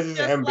 That's, that's He's just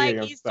just him like-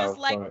 being he's just himself.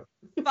 like- but-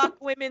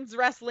 Fuck women's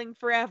wrestling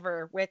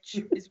forever, which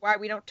is why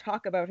we don't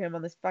talk about him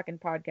on this fucking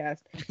podcast.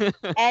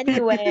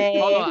 Anyway,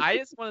 Hold on, I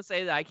just want to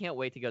say that I can't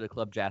wait to go to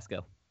Club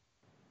Jasco.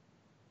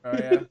 oh yeah,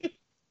 What are you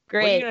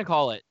great. gonna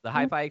call it? The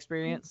Hi-Fi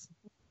Experience?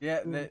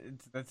 yeah.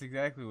 That's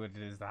exactly what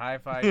it is. The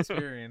hi-fi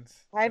experience.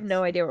 I have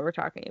no idea what we're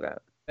talking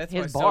about. That's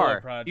His my bar. solo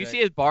project. Do you see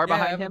his bar Yeah, I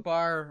behind have a him?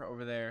 bar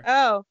over there.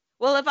 Oh,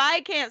 well, if I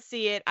can't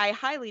see it, I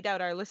highly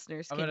doubt our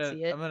listeners I'm can gonna,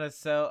 see it. I'm gonna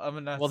sell. I'm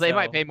gonna. Well, they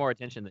might sell- pay more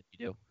attention than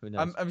you do. Who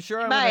knows? I'm sure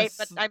They I'm might,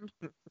 but gonna. I'm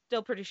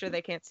still pretty sure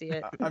they can't see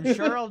it. I'm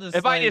sure I'll just.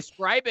 If I like,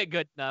 describe it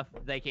good enough,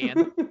 they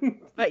can.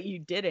 But you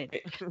didn't.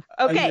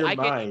 Under Okay. your I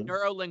get mind.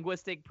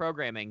 neuro-linguistic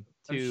programming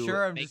I'm to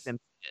sure I'm make just- them.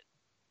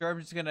 sure I'm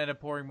just gonna end up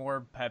pouring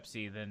more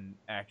Pepsi than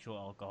actual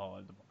alcohol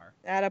at the bar.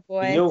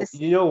 Attaboy.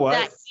 You know what?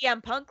 That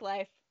CM Punk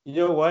life. You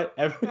know what?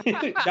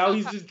 Now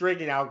he's just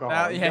drinking alcohol.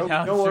 Now, yeah,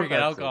 now I'm more drinking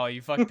Pepsi. alcohol.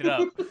 You fucked it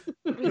up.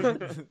 All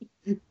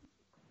You're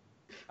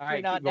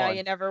right, not keep now, going.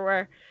 you never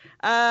were.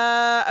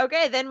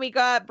 Okay, then we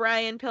got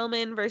Brian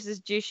Pillman versus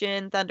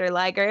Jushin Thunder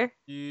Liger.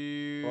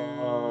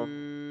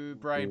 Brian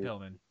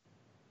Pillman.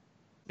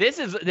 This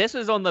is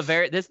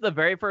the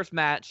very first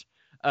match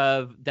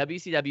of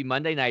WCW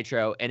Monday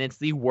Nitro, and it's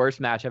the worst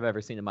match I've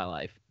ever seen in my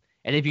life.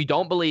 And if you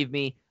don't believe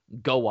me,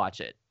 go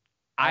watch it.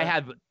 I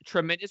have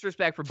tremendous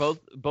respect for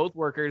both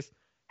workers.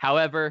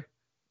 However,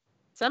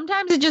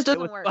 Sometimes it just it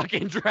doesn't was work.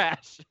 fucking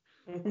trash.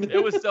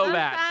 It was so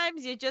bad.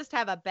 Sometimes you just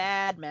have a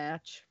bad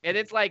match. And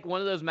it's like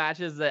one of those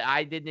matches that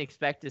I didn't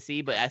expect to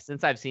see, but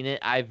since I've seen it,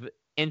 I've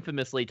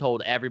infamously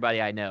told everybody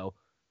I know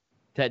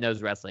that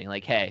knows wrestling,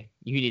 like, hey,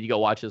 you need to go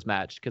watch this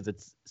match because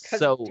it's 'Cause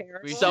so it's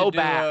terrible. so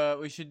bad.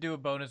 We should do a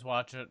bonus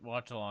watch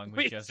along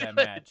We with just that should.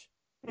 match.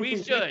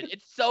 We should.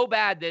 It's so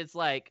bad that it's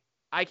like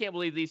I can't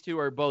believe these two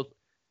are both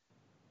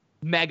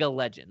mega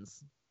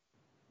legends.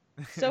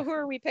 So who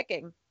are we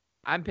picking?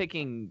 I'm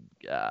picking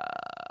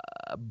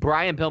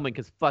Brian Pillman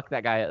because fuck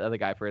that other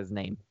guy for his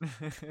name.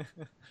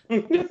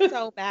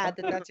 So bad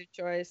that that's your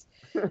choice.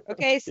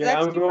 Okay, so Yeah,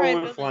 that's I'm two going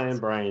Brian with Pillmans. Flying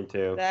Brian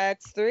too.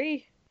 That's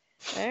 3.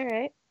 All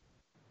right.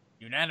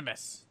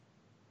 Unanimous.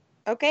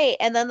 Okay,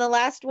 and then the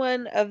last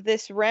one of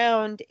this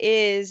round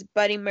is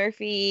Buddy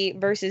Murphy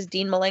versus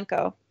Dean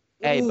Malenko.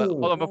 Hey, but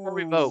hold on Ooh. before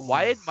we vote.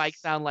 Why did Mike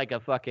sound like a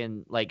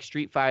fucking like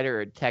Street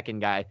Fighter or Tekken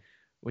guy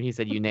when he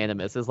said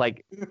unanimous? It's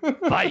like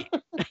fight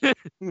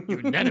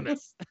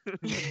unanimous.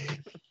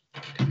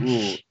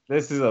 Ooh,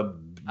 this is a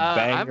I'm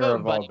banger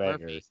voting of all Buddy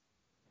Murphy. bangers.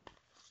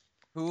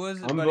 Who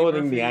was it? I'm Buddy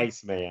voting Murphy? the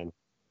Iceman.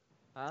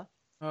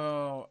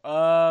 Oh,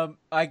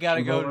 I gotta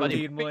I'm go to voting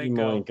Dean Dean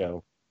Malenko.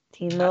 Malenko.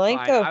 Dean That's fine.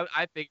 Malenko.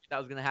 I figured that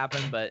was gonna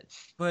happen, but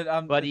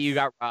But buddy, you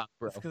got robbed,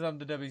 bro. It's because I'm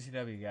the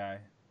WCW guy.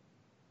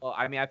 Well,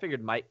 I mean, I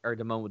figured Mike or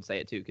Damone would say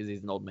it too because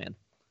he's an old man.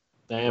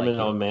 I am Like an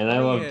old him. man. I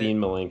Oh, love yeah. Dean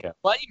Malenko.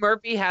 Buddy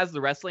Murphy has the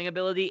wrestling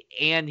ability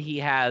and he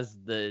has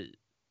the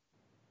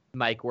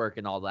mic work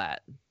and all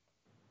that.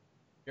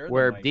 You're the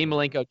Where Mike. Dean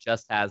Malenko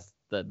just has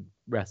the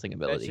wrestling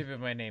That ability. should be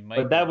my name, Mike.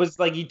 But that was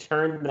like he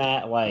turned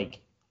that like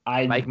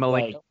Mike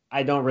Malenko.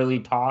 I don't really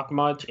talk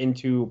much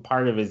into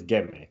part of his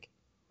gimmick,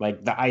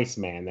 like the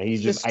Iceman. That he's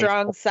The just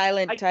strong,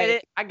 silent I type. get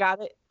it. I got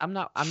it. I'm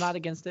not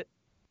against it.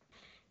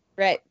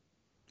 Right.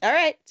 All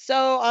right.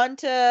 So on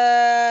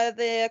to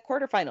the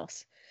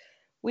quarterfinals.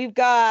 We've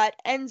got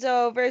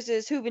Enzo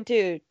versus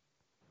Juventud.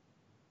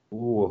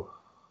 Ooh.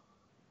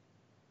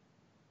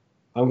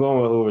 I'm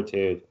going with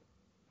Juventud.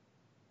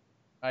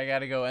 I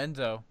gotta go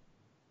Enzo.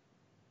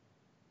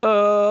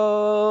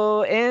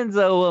 Oh,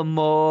 Enzo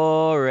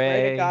Amore.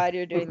 Swear to God,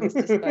 you're doing this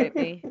to spite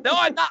me. No,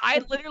 I'm not.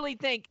 I literally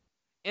think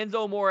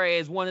Enzo Amore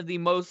is one of the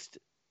most,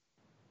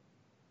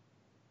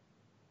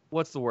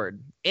 what's the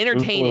word?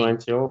 Entertaining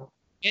Influential.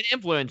 and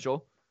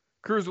influential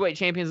cruiserweight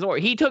champions in the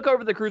world. He took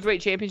over the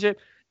cruiserweight championship.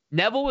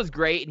 Neville was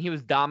great and he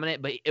was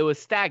dominant, but it was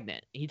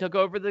stagnant. He took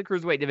over the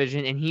cruiserweight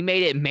division and he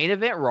made it main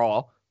event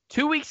Raw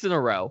 2 weeks in a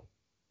row.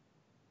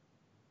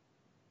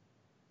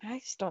 I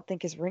just don't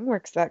think his ring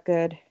work's that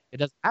good. It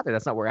doesn't matter.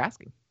 That's not what we're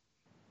asking.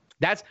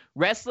 That's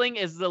wrestling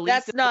is the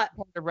least That's not-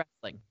 important part of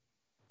wrestling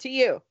To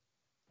you.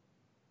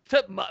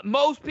 to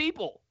most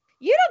people.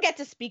 You don't get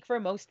to speak for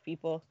most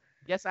people.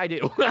 Yes, I do.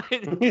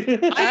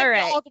 All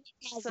right.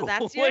 So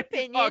that's your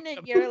opinion,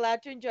 and you're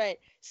allowed to enjoy it.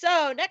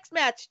 So next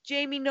match,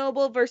 Jamie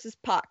Noble versus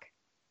Pac.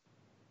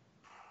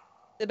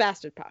 The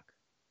bastard Pac.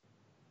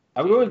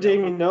 I'm going with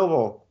Jamie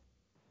Noble.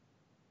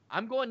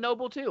 I'm going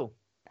Noble too.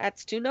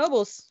 That's 2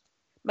 nobles.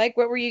 Mike,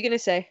 what were you gonna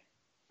say?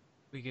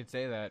 We could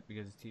say that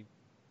because it's T14.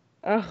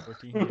 Oh,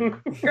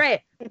 here.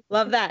 great.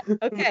 Love that.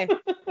 Okay.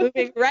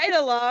 Moving right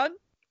along.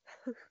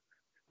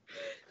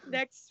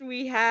 Next,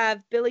 we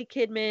have Billy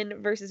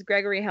Kidman versus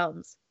Gregory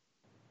Helms.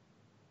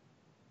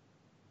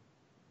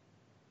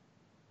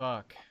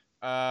 Fuck.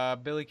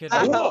 Billy Kidman.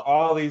 I want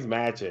all these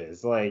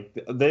matches. Like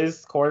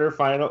this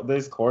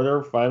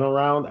quarterfinal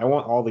round. I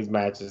want all these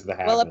matches to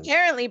happen. Well,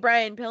 apparently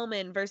Brian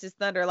Pillman versus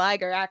Thunder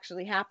Liger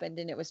actually happened,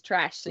 and it was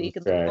trash. So It you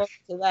was can look forward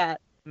trash. to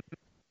that.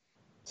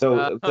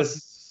 So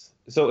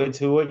so it's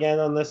who again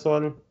on this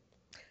one?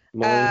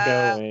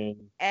 Malenko and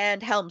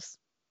And Helms.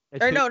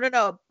 It's Or who-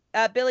 no.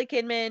 Billy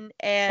Kidman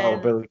and Oh,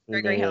 Billy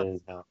Gregory Kidman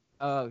Helms. is out.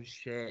 Oh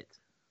shit.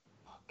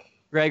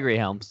 Gregory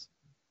Helms.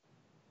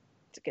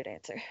 It's a good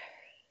answer.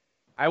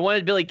 I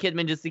wanted Billy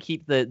Kidman just to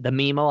keep the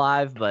meme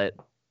alive, but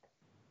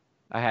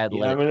I had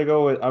Yeah, I'm gonna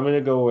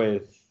go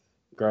with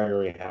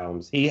Gregory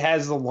Helms. He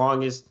has the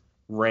longest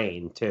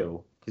reign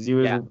too, because he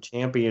was Yeah. a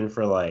champion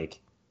for like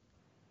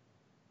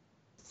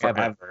Ever.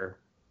 forever.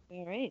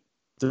 All right.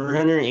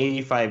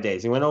 385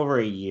 days. He went over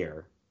a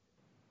year.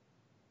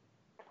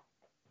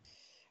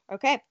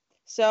 Okay.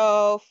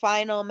 So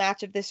final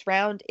match of this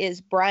round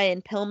is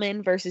Brian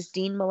Pillman versus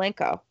Dean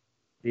Malenko.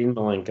 Dean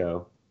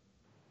Malenko.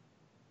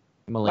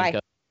 Malenko.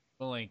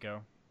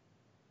 Malenko.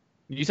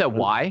 You said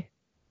why?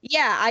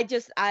 Yeah,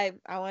 I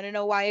want to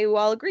know why you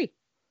all agree.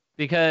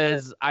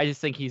 Because I just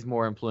think he's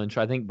more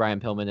influential. I think Brian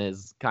Pillman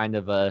is kind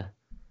of a.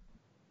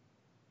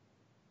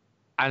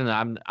 I don't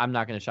know. I'm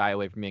not going to shy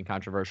away from being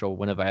controversial.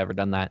 When have I ever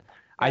done that?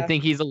 I Yeah.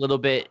 think he's a little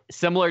bit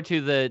similar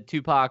to the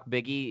Tupac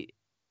Biggie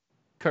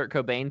Kurt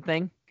Cobain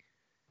thing.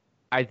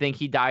 I think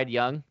he died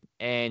young,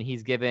 and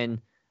he's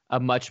given a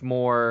much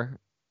higher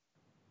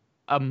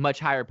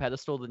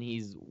pedestal than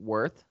he's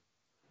worth.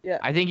 Yeah.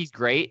 I think he's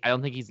great. I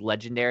don't think he's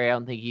legendary. I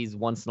don't think he's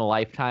once in a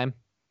lifetime.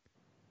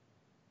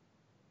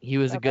 He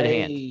was a good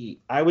hand.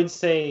 I would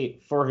say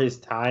for his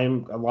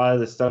time, a lot of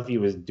the stuff he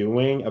was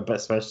doing,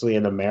 especially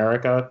in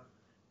America,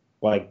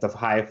 like the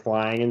high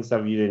flying and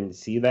stuff, you didn't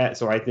see that.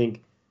 So I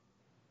think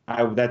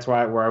that's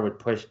where I would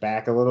push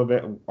back a little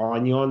bit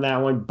on you on that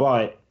one.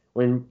 But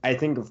when I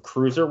think of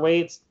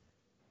cruiserweights,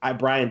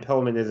 Brian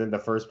Pillman isn't the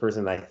first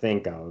person I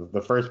think of.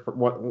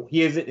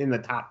 He isn't in the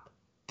top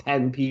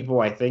 10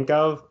 people I think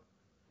of.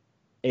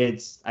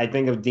 I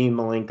think of Dean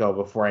Malenko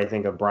before I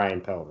think of Brian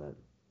Pillman.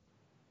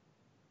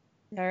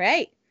 All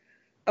right.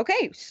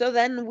 Okay, so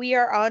then we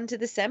are on to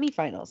the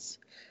semifinals.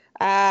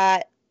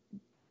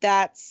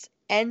 That's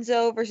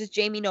Enzo versus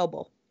Jamie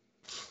Noble.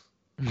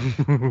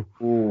 Ooh.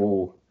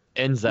 Who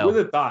Enzo. would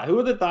have thought? Who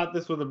would have thought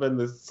this would have been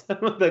the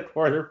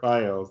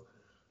quarterfinals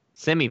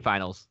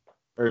Semifinals.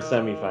 or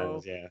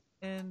semifinals? Yeah,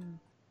 And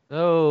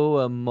Oh,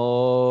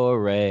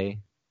 amore.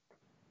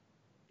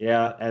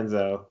 yeah,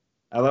 Enzo.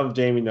 I love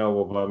Jamie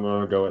Noble, but I'm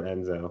gonna go with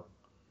Enzo.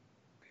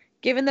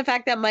 Given the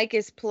fact that Mike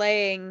is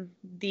playing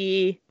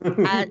the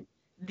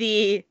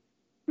the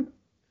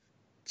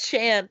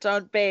chant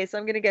on bass,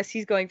 I'm gonna guess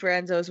he's going for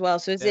Enzo as well.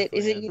 So is it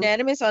Definitely Enzo.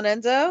 unanimous on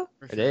Enzo?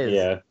 for It sure. is.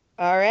 Yeah,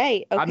 All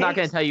right. Okay. I'm not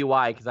going to tell you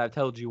why because I've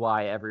told you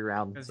why every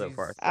round 'Cause so he's-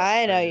 far.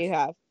 I know you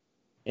have.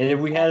 and if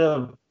we had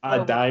a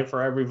Oh. dime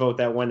for every vote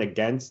that went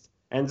against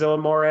Enzo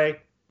Amore,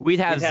 We'd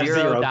have, We'd have zero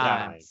zero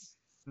dimes.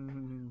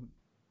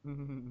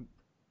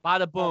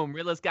 Bada boom,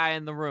 realest guy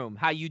in the room.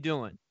 How you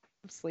doing?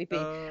 I'm sleepy.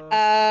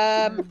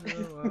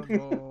 Enzo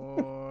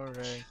Amore.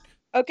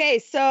 Okay,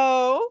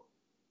 so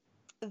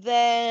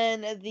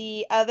then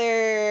the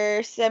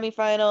other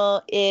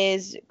semifinal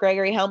is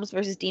Gregory Helms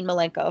versus Dean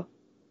Malenko.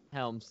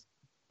 Helms.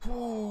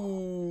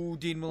 Ooh,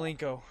 Dean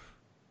Malenko.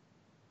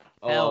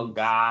 oh Helms.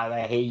 God,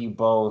 I hate you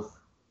both.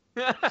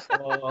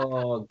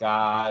 Oh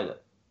God,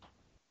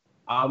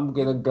 I'm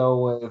gonna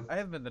go with. I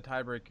haven't been the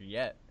tiebreaker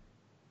yet.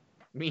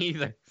 Me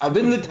either. I've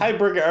been the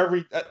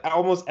tiebreaker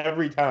almost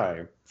every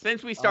time.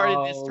 Since we started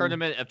this Um,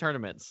 tournament of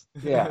tournaments.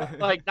 Yeah.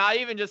 Like, not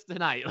even just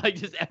tonight. Like,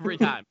 just every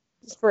time.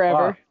 It's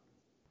forever.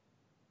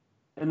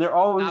 And they're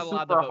always Not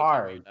allowed to super vote,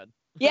 hard. Dad.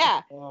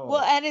 Yeah. Oh.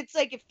 Well, and it's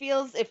like it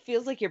feels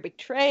like you're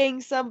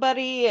betraying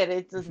somebody, and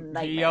it's a He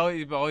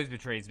nightmare. always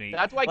betrays me.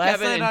 That's why Last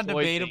Kevin night on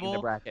enjoys being the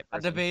Debatable, bracket On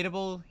person.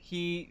 Debatable,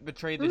 he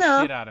betrayed the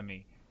No. shit out of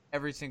me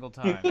every single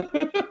time.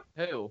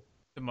 Who?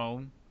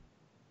 Simone.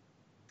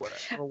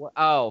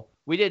 Oh,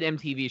 we did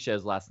MTV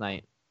shows last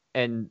night,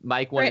 and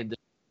Mike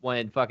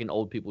wanted fucking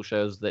old people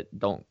shows that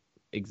don't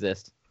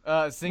exist.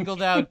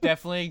 Singled Out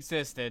definitely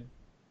existed.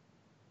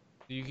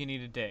 You can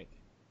eat a dick.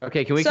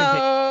 Okay, can we continue?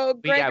 So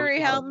We got- Gregory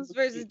Helms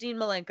versus Dean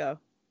Malenko.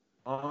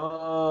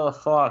 Oh,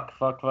 fuck.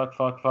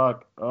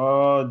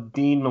 Oh,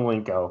 Dean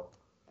Malenko.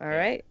 All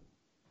right.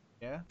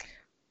 Yeah.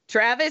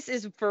 Travis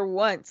is for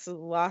once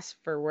lost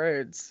for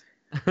words.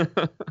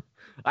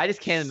 I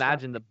just can't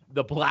imagine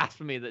the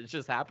blasphemy that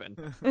just happened.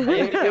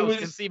 It That was was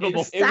conceivable. It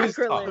was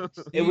Sacrilege.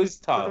 tough. It was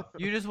tough.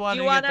 You just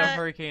wanted you to get the wanna-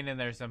 hurricane in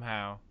there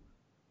somehow.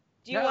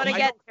 Do you No, want to I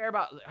get? don't care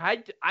about.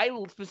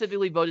 I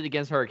specifically voted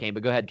against Hurricane,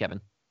 but go ahead, Kevin.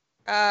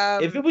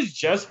 If it was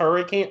just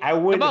Hurricane, I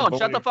wouldn't. Come on, have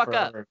shut the voted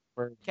fuck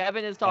for-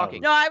 Kevin is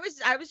talking. No, I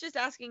was just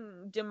asking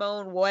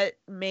Damone what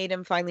made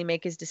him finally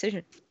make his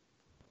decision.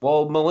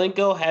 Well,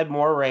 Malenko had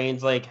more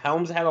reigns. Like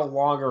Helms had a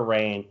longer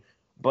reign,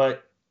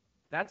 but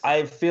That's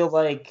I feel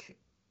like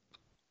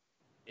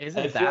isn't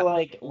I that feel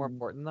like more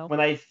important though?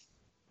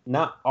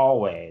 not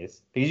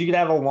always, because you could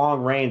have a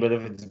long reign, but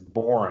if it's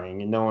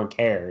boring and no one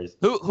cares.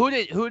 Who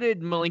did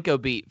Malenko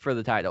beat for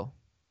the title?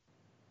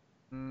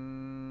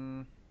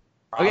 Mm,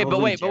 Okay, but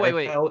Probably wait.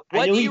 Jericho. I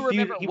What know do he you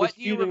remember? he What was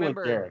do you feuding with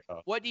remember?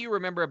 Jericho. What do you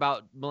remember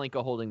about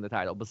Malenko holding the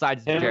title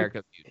besides the Him-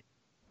 Jericho feud?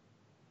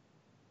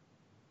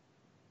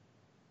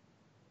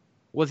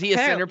 Was he a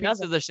Apparently centerpiece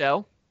nothing. of the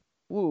show?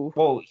 Woo.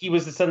 Well, he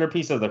was the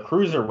centerpiece of the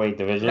cruiserweight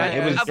division. Yeah,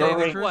 It was I'd say the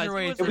during. was. He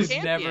cruiserweights was was the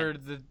champion. never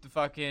the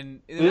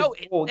fucking. was- No,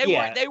 well, they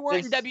yeah, weren't. They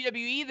weren't in this- WWE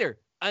either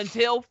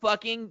until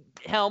fucking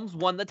Helms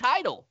won the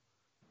title.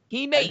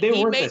 He They made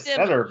weren't them. the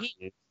center.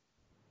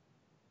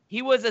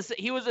 He was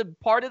a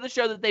part of the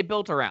show that they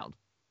built around.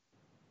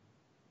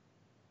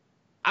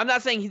 I'm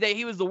not saying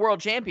he was the world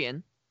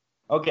champion.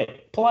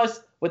 Okay. Plus,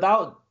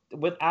 without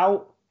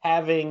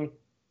having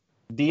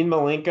Dean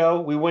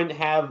Malenko, we wouldn't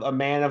have a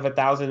man of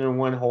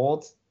 1,001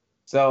 holds.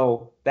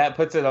 So that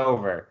puts it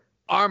over.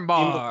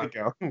 Armbar.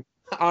 Dean Malenko.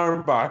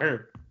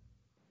 Armbar.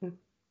 All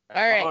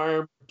right.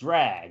 Arm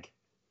drag.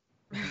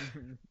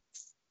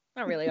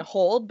 Not really a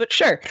hold, but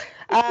sure.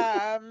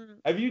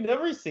 Have you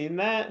never seen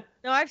that?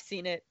 No, I've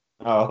seen it.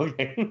 Oh,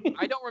 okay.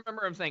 I don't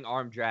remember him saying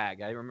arm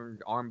drag. I remember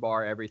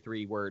armbar every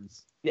 3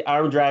 words. The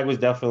arm drag was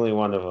definitely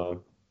one of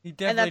them. He And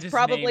definitely that's just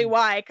probably named-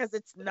 why, because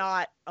it's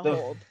not a The-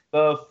 hold.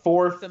 The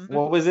fourth, The-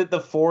 what was it?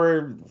 The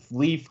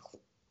 4-leaf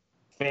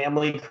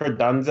family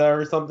credunza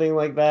or something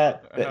like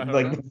that.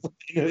 Like,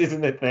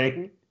 isn't a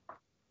thing.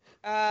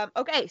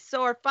 Okay,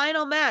 so our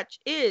final match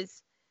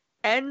is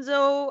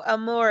Enzo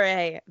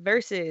Amore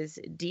versus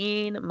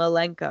Dean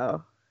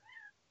Malenko.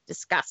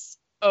 Discuss.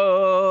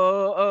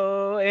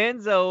 Oh,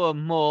 Enzo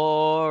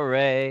Amore.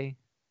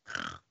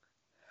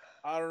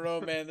 I don't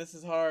know, man. This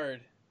is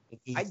hard.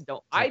 I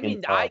don't. I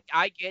mean, I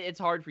get it's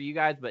hard for you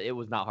guys, but it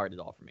was not hard at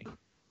all for me.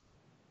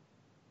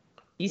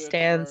 He That's a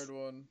stands. hard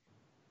one.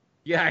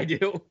 Yeah, I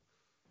do.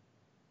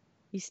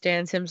 He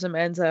stands him some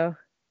Enzo.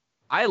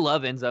 I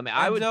love Enzo. Man,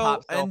 I would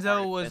pop. So hard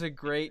Enzo if was Enzo- a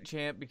great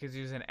champ because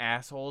he was an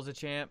asshole as a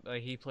champ.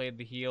 Like he played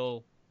the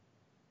heel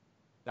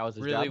That was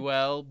his really job.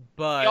 well,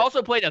 but He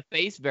also played a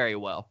face very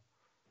well.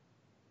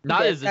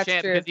 Not did, as a that's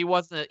champ true. because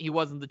he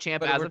wasn't the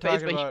champ but as we're a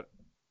face. talking But about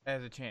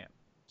as a champ.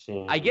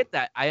 I get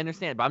that. I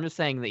understand, but I'm just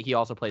saying that he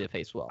also played a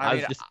face well. I mean,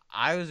 was just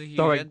I was a huge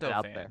throwing Enzo that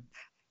out fan. there.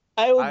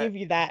 I will I- give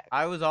you that.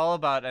 I was all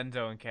about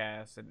Enzo and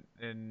Cass,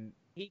 and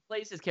He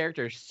plays his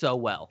character so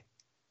well.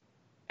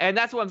 And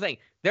that's what I'm saying.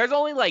 There's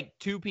only like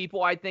 2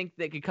 people I think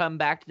that could come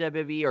back to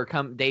WWE or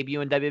come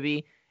debut in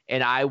WWE,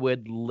 and I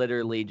would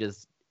literally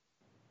just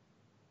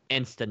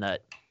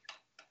insta-nut.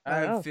 I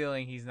have Oh. a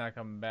feeling he's not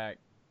coming back.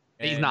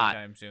 He's not.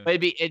 anytime soon.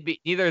 But it'd be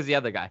neither is the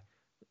other guy.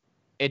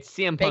 It's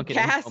CM Big Punk and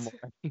Cass?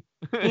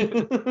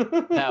 Enzo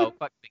Amore. No,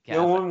 fuck Big Cass.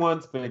 No one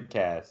wants Big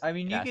Cass. I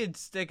mean, Yeah. you could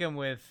stick him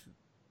with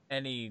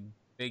any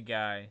big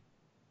guy.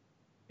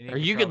 and he Or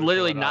you could probably pull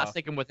literally it not off.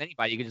 stick him with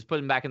anybody. You could just put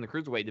him back in the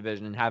cruiserweight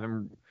division and have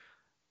him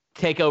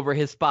take over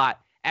his spot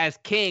as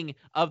king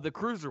of the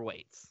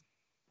cruiserweights.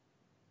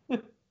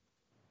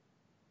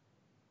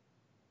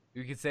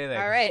 You could say that.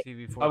 All 'cause right.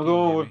 TV14 I'm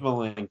going did with me.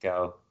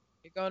 Malenko.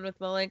 You're going with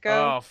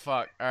Malenko. Oh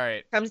fuck! All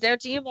right, Comes down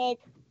to you, Mike.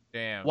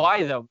 damn.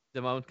 Why though,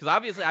 Damone? Because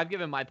obviously I've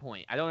given my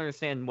point. I don't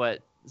understand what.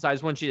 So I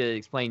just want you to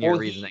explain your Well,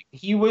 reasoning.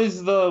 he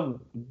was the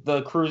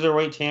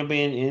cruiserweight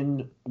champion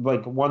in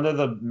like one of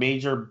the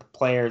major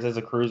players as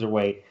a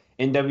cruiserweight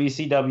in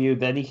WCW.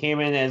 Then he came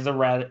in as a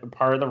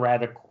part of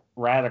the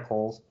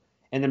Radicals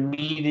and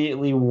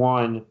immediately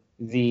won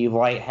the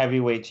light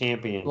heavyweight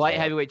championship. Light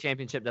heavyweight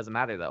championship doesn't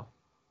matter though.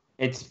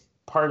 It's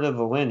part of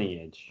the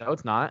lineage. No,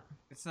 it's not.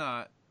 It's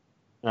not.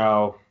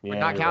 Oh, yeah, We're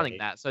not you're counting right.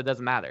 that, so it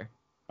doesn't matter.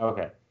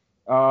 Okay.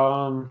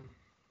 Now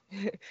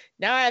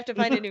I have to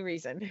find a new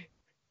reason.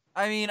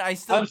 I mean, I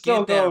still I'm still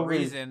get that going with-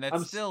 reason. That's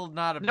I'm still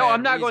not a No, bad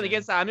I'm not going reason.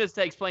 against that. I'm just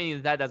explaining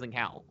that doesn't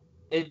count.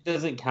 It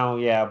doesn't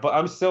count, yeah, but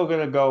I'm still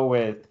gonna go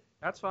with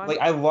That's fine. like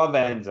I love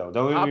Enzo.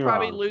 Don't get I'll me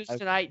probably wrong. lose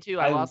tonight too.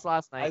 I lost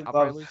last night. I'll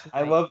probably lose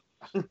tonight.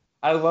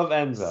 I love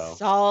Enzo.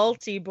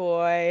 Salty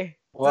boy.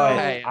 But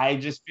Okay. I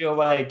just feel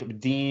like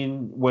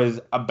Dean was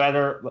a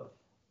better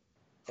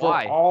for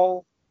Why?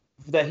 all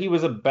that he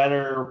was a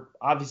better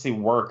obviously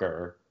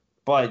worker,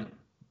 but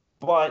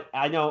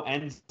I know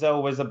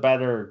Enzo was a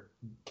better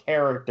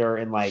character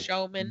and like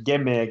Showman.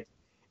 gimmick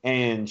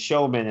and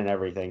showman and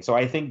everything. So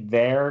I think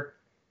they're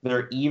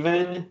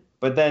even,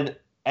 but then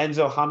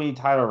Enzo, how many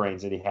title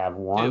reigns did he have?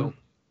 One,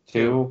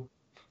 two,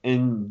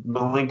 and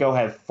Malenko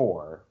had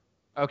 4.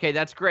 Okay,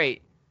 that's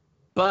great.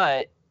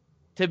 But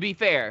to be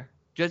fair,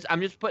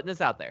 I'm just putting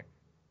this out there.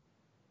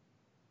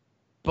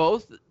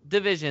 Both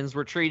divisions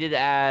were treated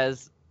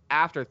as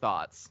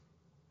afterthoughts.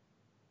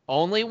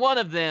 Only one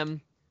of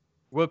them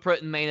were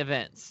put in main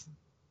events.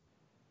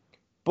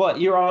 But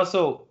you're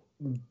also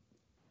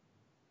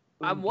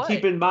I'm what?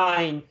 keep in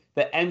mind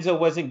that Enzo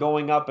wasn't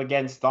going up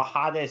against the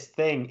hottest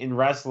thing in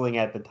wrestling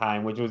at the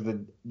time, which was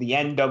the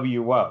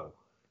NWO.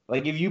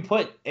 Like if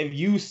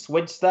you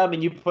switch them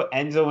and you put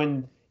Enzo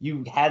in,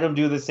 you had him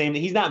do the same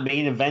thing. He's not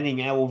main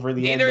eventing over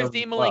the Neither NWO. is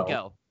Dean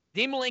Malenko.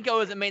 Dean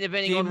Malenko isn't main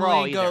eventing on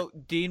Raw either.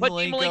 Dean Put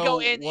Dean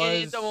Malenko in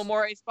was Enzo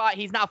Amore's spot.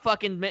 He's not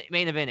fucking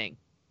main eventing.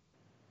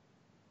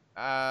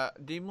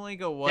 Dean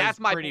Malenko was That's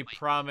my pretty point.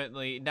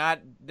 prominently,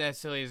 not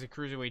necessarily as a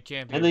cruiserweight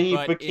champion, And then he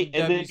but became,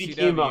 in and then WCW,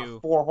 became a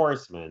 4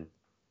 horseman.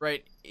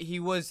 right? He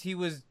was He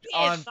on.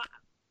 is not-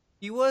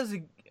 He was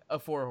a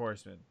 4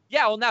 horseman.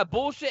 Yeah, well, now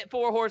bullshit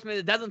 4 horsemen.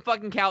 It doesn't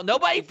fucking count.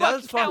 Nobody It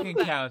does fucking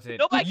fucking count it.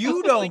 Nobody You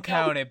counts don't Pillman.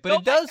 count it, but it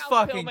Nobody does counts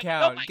fucking Pillman.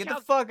 count. Nobody Get the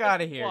counts fuck Pillman.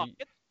 out of here. Get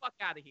the fuck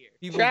out of here.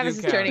 People Travis do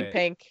is count turning it.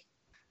 pink.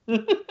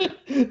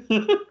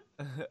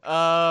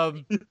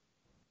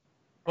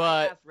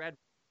 But Red.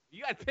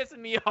 You guys pissing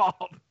me off.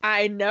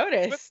 I Quit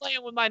noticed.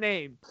 playing with my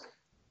name.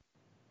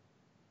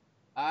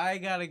 I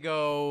gotta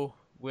go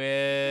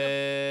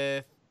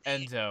with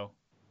Enzo.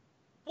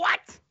 What?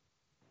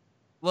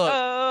 Look,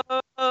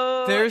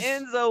 there's-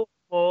 Enzo.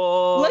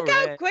 Look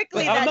how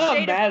quickly I'm that not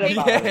shade mad of pink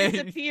about it.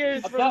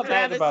 disappears I'm from not mad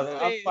Travis's about it.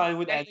 I'm face. fine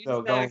with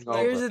Enzo going over.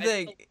 here's the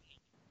thing.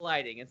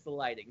 Lighting. It's the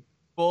lighting.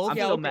 Both I'm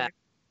Yeah, still okay. mad.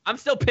 I'm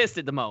still pissed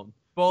at the moment.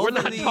 both we're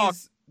of not these talking.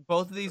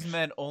 both of these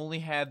men only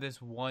had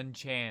this one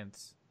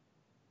chance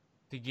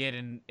to get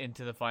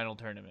into the final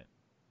tournament.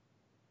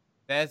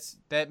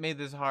 That made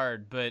this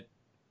hard, but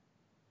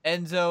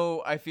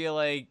Enzo, I feel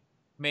like,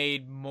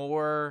 made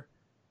more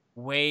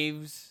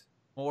waves,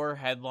 more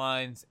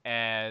headlines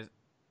as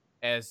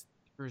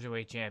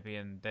cruiserweight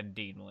champion than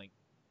Dean Malenko.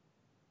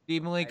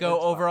 Dean Malenko that's fine.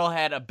 overall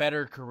had a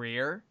better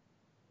career.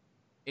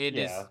 It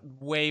is Yeah.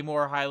 way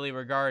more highly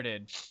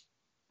regarded.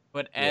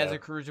 But as Yeah. a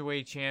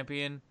cruiserweight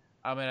champion,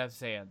 I'm gonna have to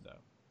say Enzo.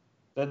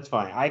 That's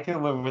fine. I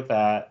can live with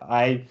that.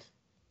 I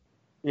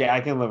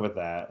can live with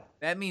that.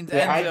 That means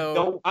Yeah,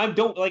 Enzo.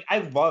 I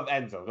love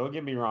Enzo. Don't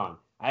get me wrong.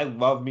 I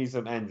love me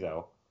some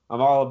Enzo.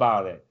 I'm all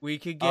about it. We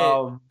could get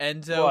Enzo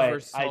but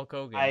versus Hulk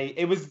Hogan.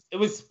 it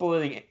was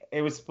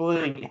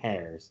splitting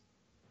hairs.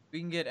 We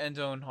can get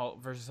Enzo and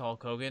Hulk versus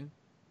Hulk Hogan.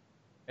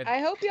 I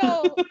hope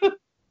y'all.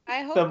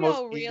 I hope The most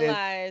y'all heated-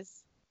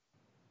 realize.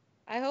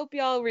 I hope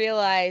y'all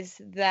realize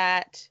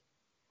that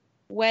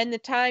when the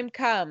time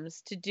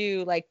comes to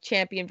do like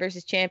champion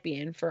versus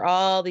champion for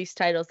all these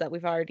titles that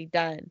we've already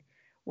done,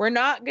 we're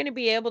not going to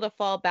be able to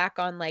fall back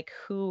on like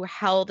who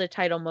held a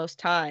title most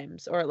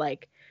times or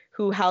like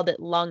who held it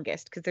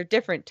longest because they're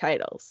different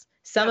titles.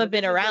 Some Yeah, have but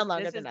been this is around just-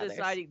 longer this than is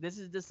others. This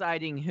is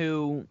deciding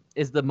who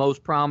is the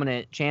most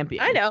prominent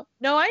champion. I know.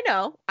 No, I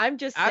know. I'm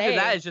just After saying.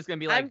 that, it's just gonna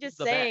be like. I'm just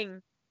the best.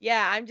 saying.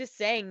 Yeah, I'm just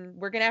saying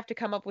we're gonna have to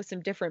come up with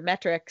some different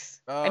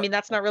metrics. I Uh, mean,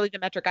 that's not really the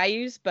metric I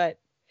use, but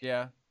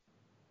Yeah.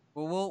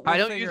 Well, we'll I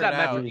don't figure use it that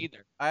out. metric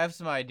either. I have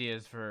some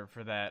ideas for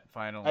that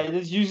final.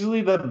 It's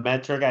usually the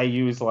metric I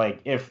use,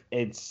 like if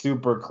it's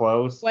super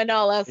close. when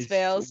all else it's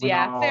fails, when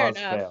yeah, all fair else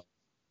enough. fails.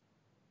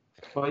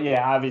 But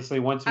yeah, obviously,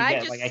 once we I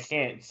get like, I just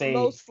can't say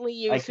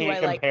Mostly I use who can't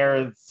I like.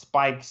 compare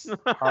Spike's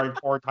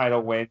hardcore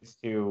title wins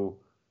to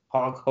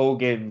Hulk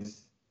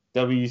Hogan's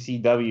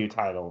WCW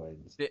title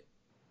wins.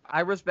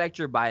 I respect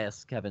your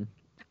bias, Kevin.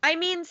 I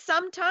mean,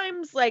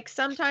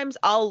 sometimes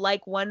I'll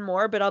like one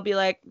more, but I'll be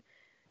like,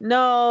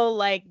 no,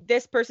 like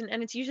this person,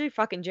 and it's usually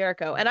fucking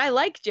Jericho, and I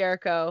like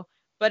Jericho,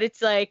 but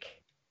it's like.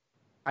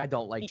 I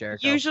don't like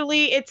Jericho.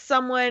 Usually it's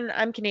someone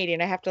I'm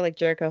Canadian, I have to like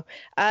Jericho.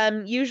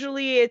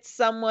 Usually it's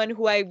someone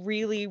who I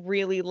really,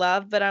 really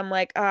love, but I'm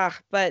like,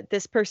 but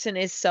this person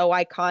is so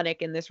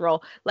iconic in this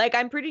role. Like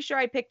I'm pretty sure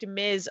I picked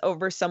Miz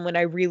over someone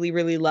I really,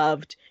 really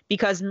loved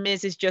because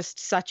Miz is just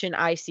such an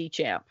IC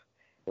champ.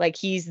 Like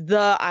he's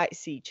the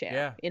IC champ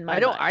Yeah. in my I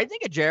don't. mind. I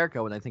think of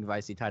Jericho when I think of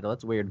IC title.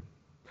 That's weird.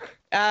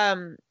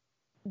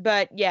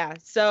 But yeah,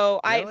 so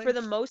Really? for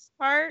the most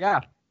part, Yeah.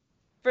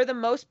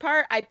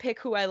 I pick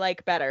who I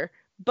like better.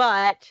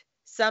 But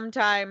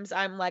sometimes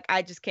I'm like,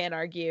 I just can't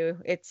argue.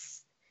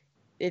 It's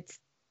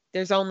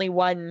there's only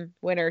one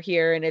winner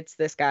here, and it's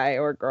this guy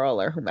or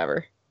girl or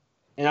whomever.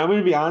 And I'm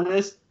gonna be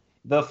honest,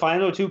 the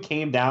final two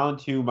came down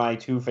to my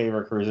two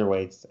favorite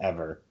cruiserweights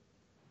ever.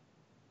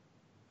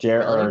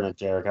 Really? Not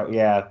Jericho,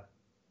 yeah,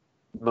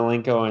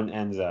 Malenko and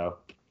Enzo.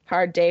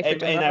 Hard day for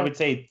And I Demoto. would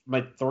say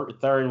my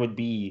third would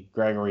be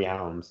Gregory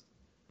Helms.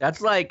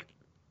 That's like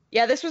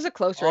Yeah, this was a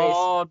close race.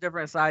 all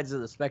different sides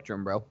of the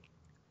spectrum, bro.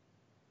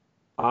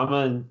 I'm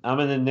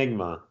an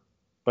enigma,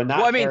 but not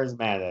Well, I mean,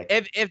 charismatic.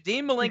 If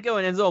Dean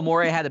Malenko and Enzo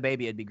Amore had a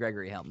baby, it'd be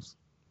Gregory Helms.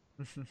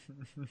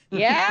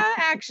 Yeah,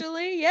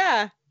 actually,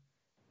 yeah.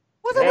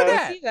 What's Yeah. up with I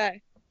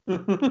that?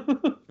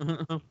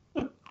 see that.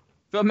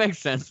 So it makes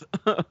sense.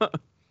 All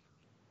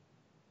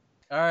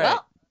right.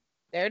 Well,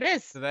 there it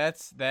is. So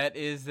that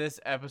is this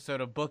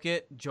episode of Book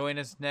It. Join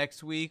us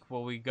next week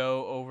where we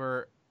go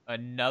over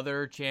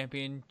another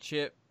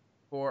championship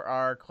for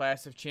our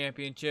Class of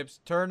Championships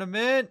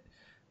tournament,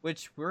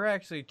 which we're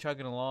actually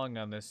chugging along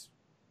on this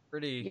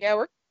pretty Yeah,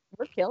 we're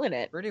killing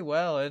it. pretty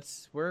well.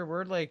 We're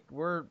about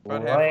We're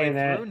halfway laying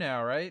it. through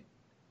now, right?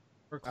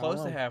 We're I close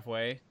don't to know.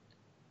 halfway,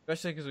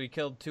 especially because we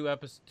killed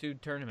two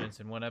tournaments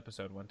in one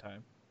episode one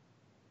time.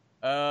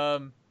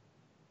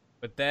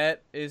 But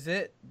that is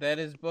it. That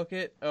is Book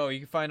It. Oh, you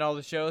can find all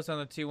the shows on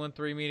the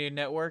T13 Media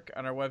Network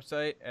on our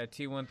website at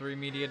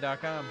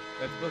t13media.com.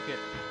 That's Book It.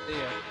 See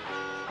ya.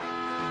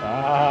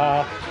 Bye.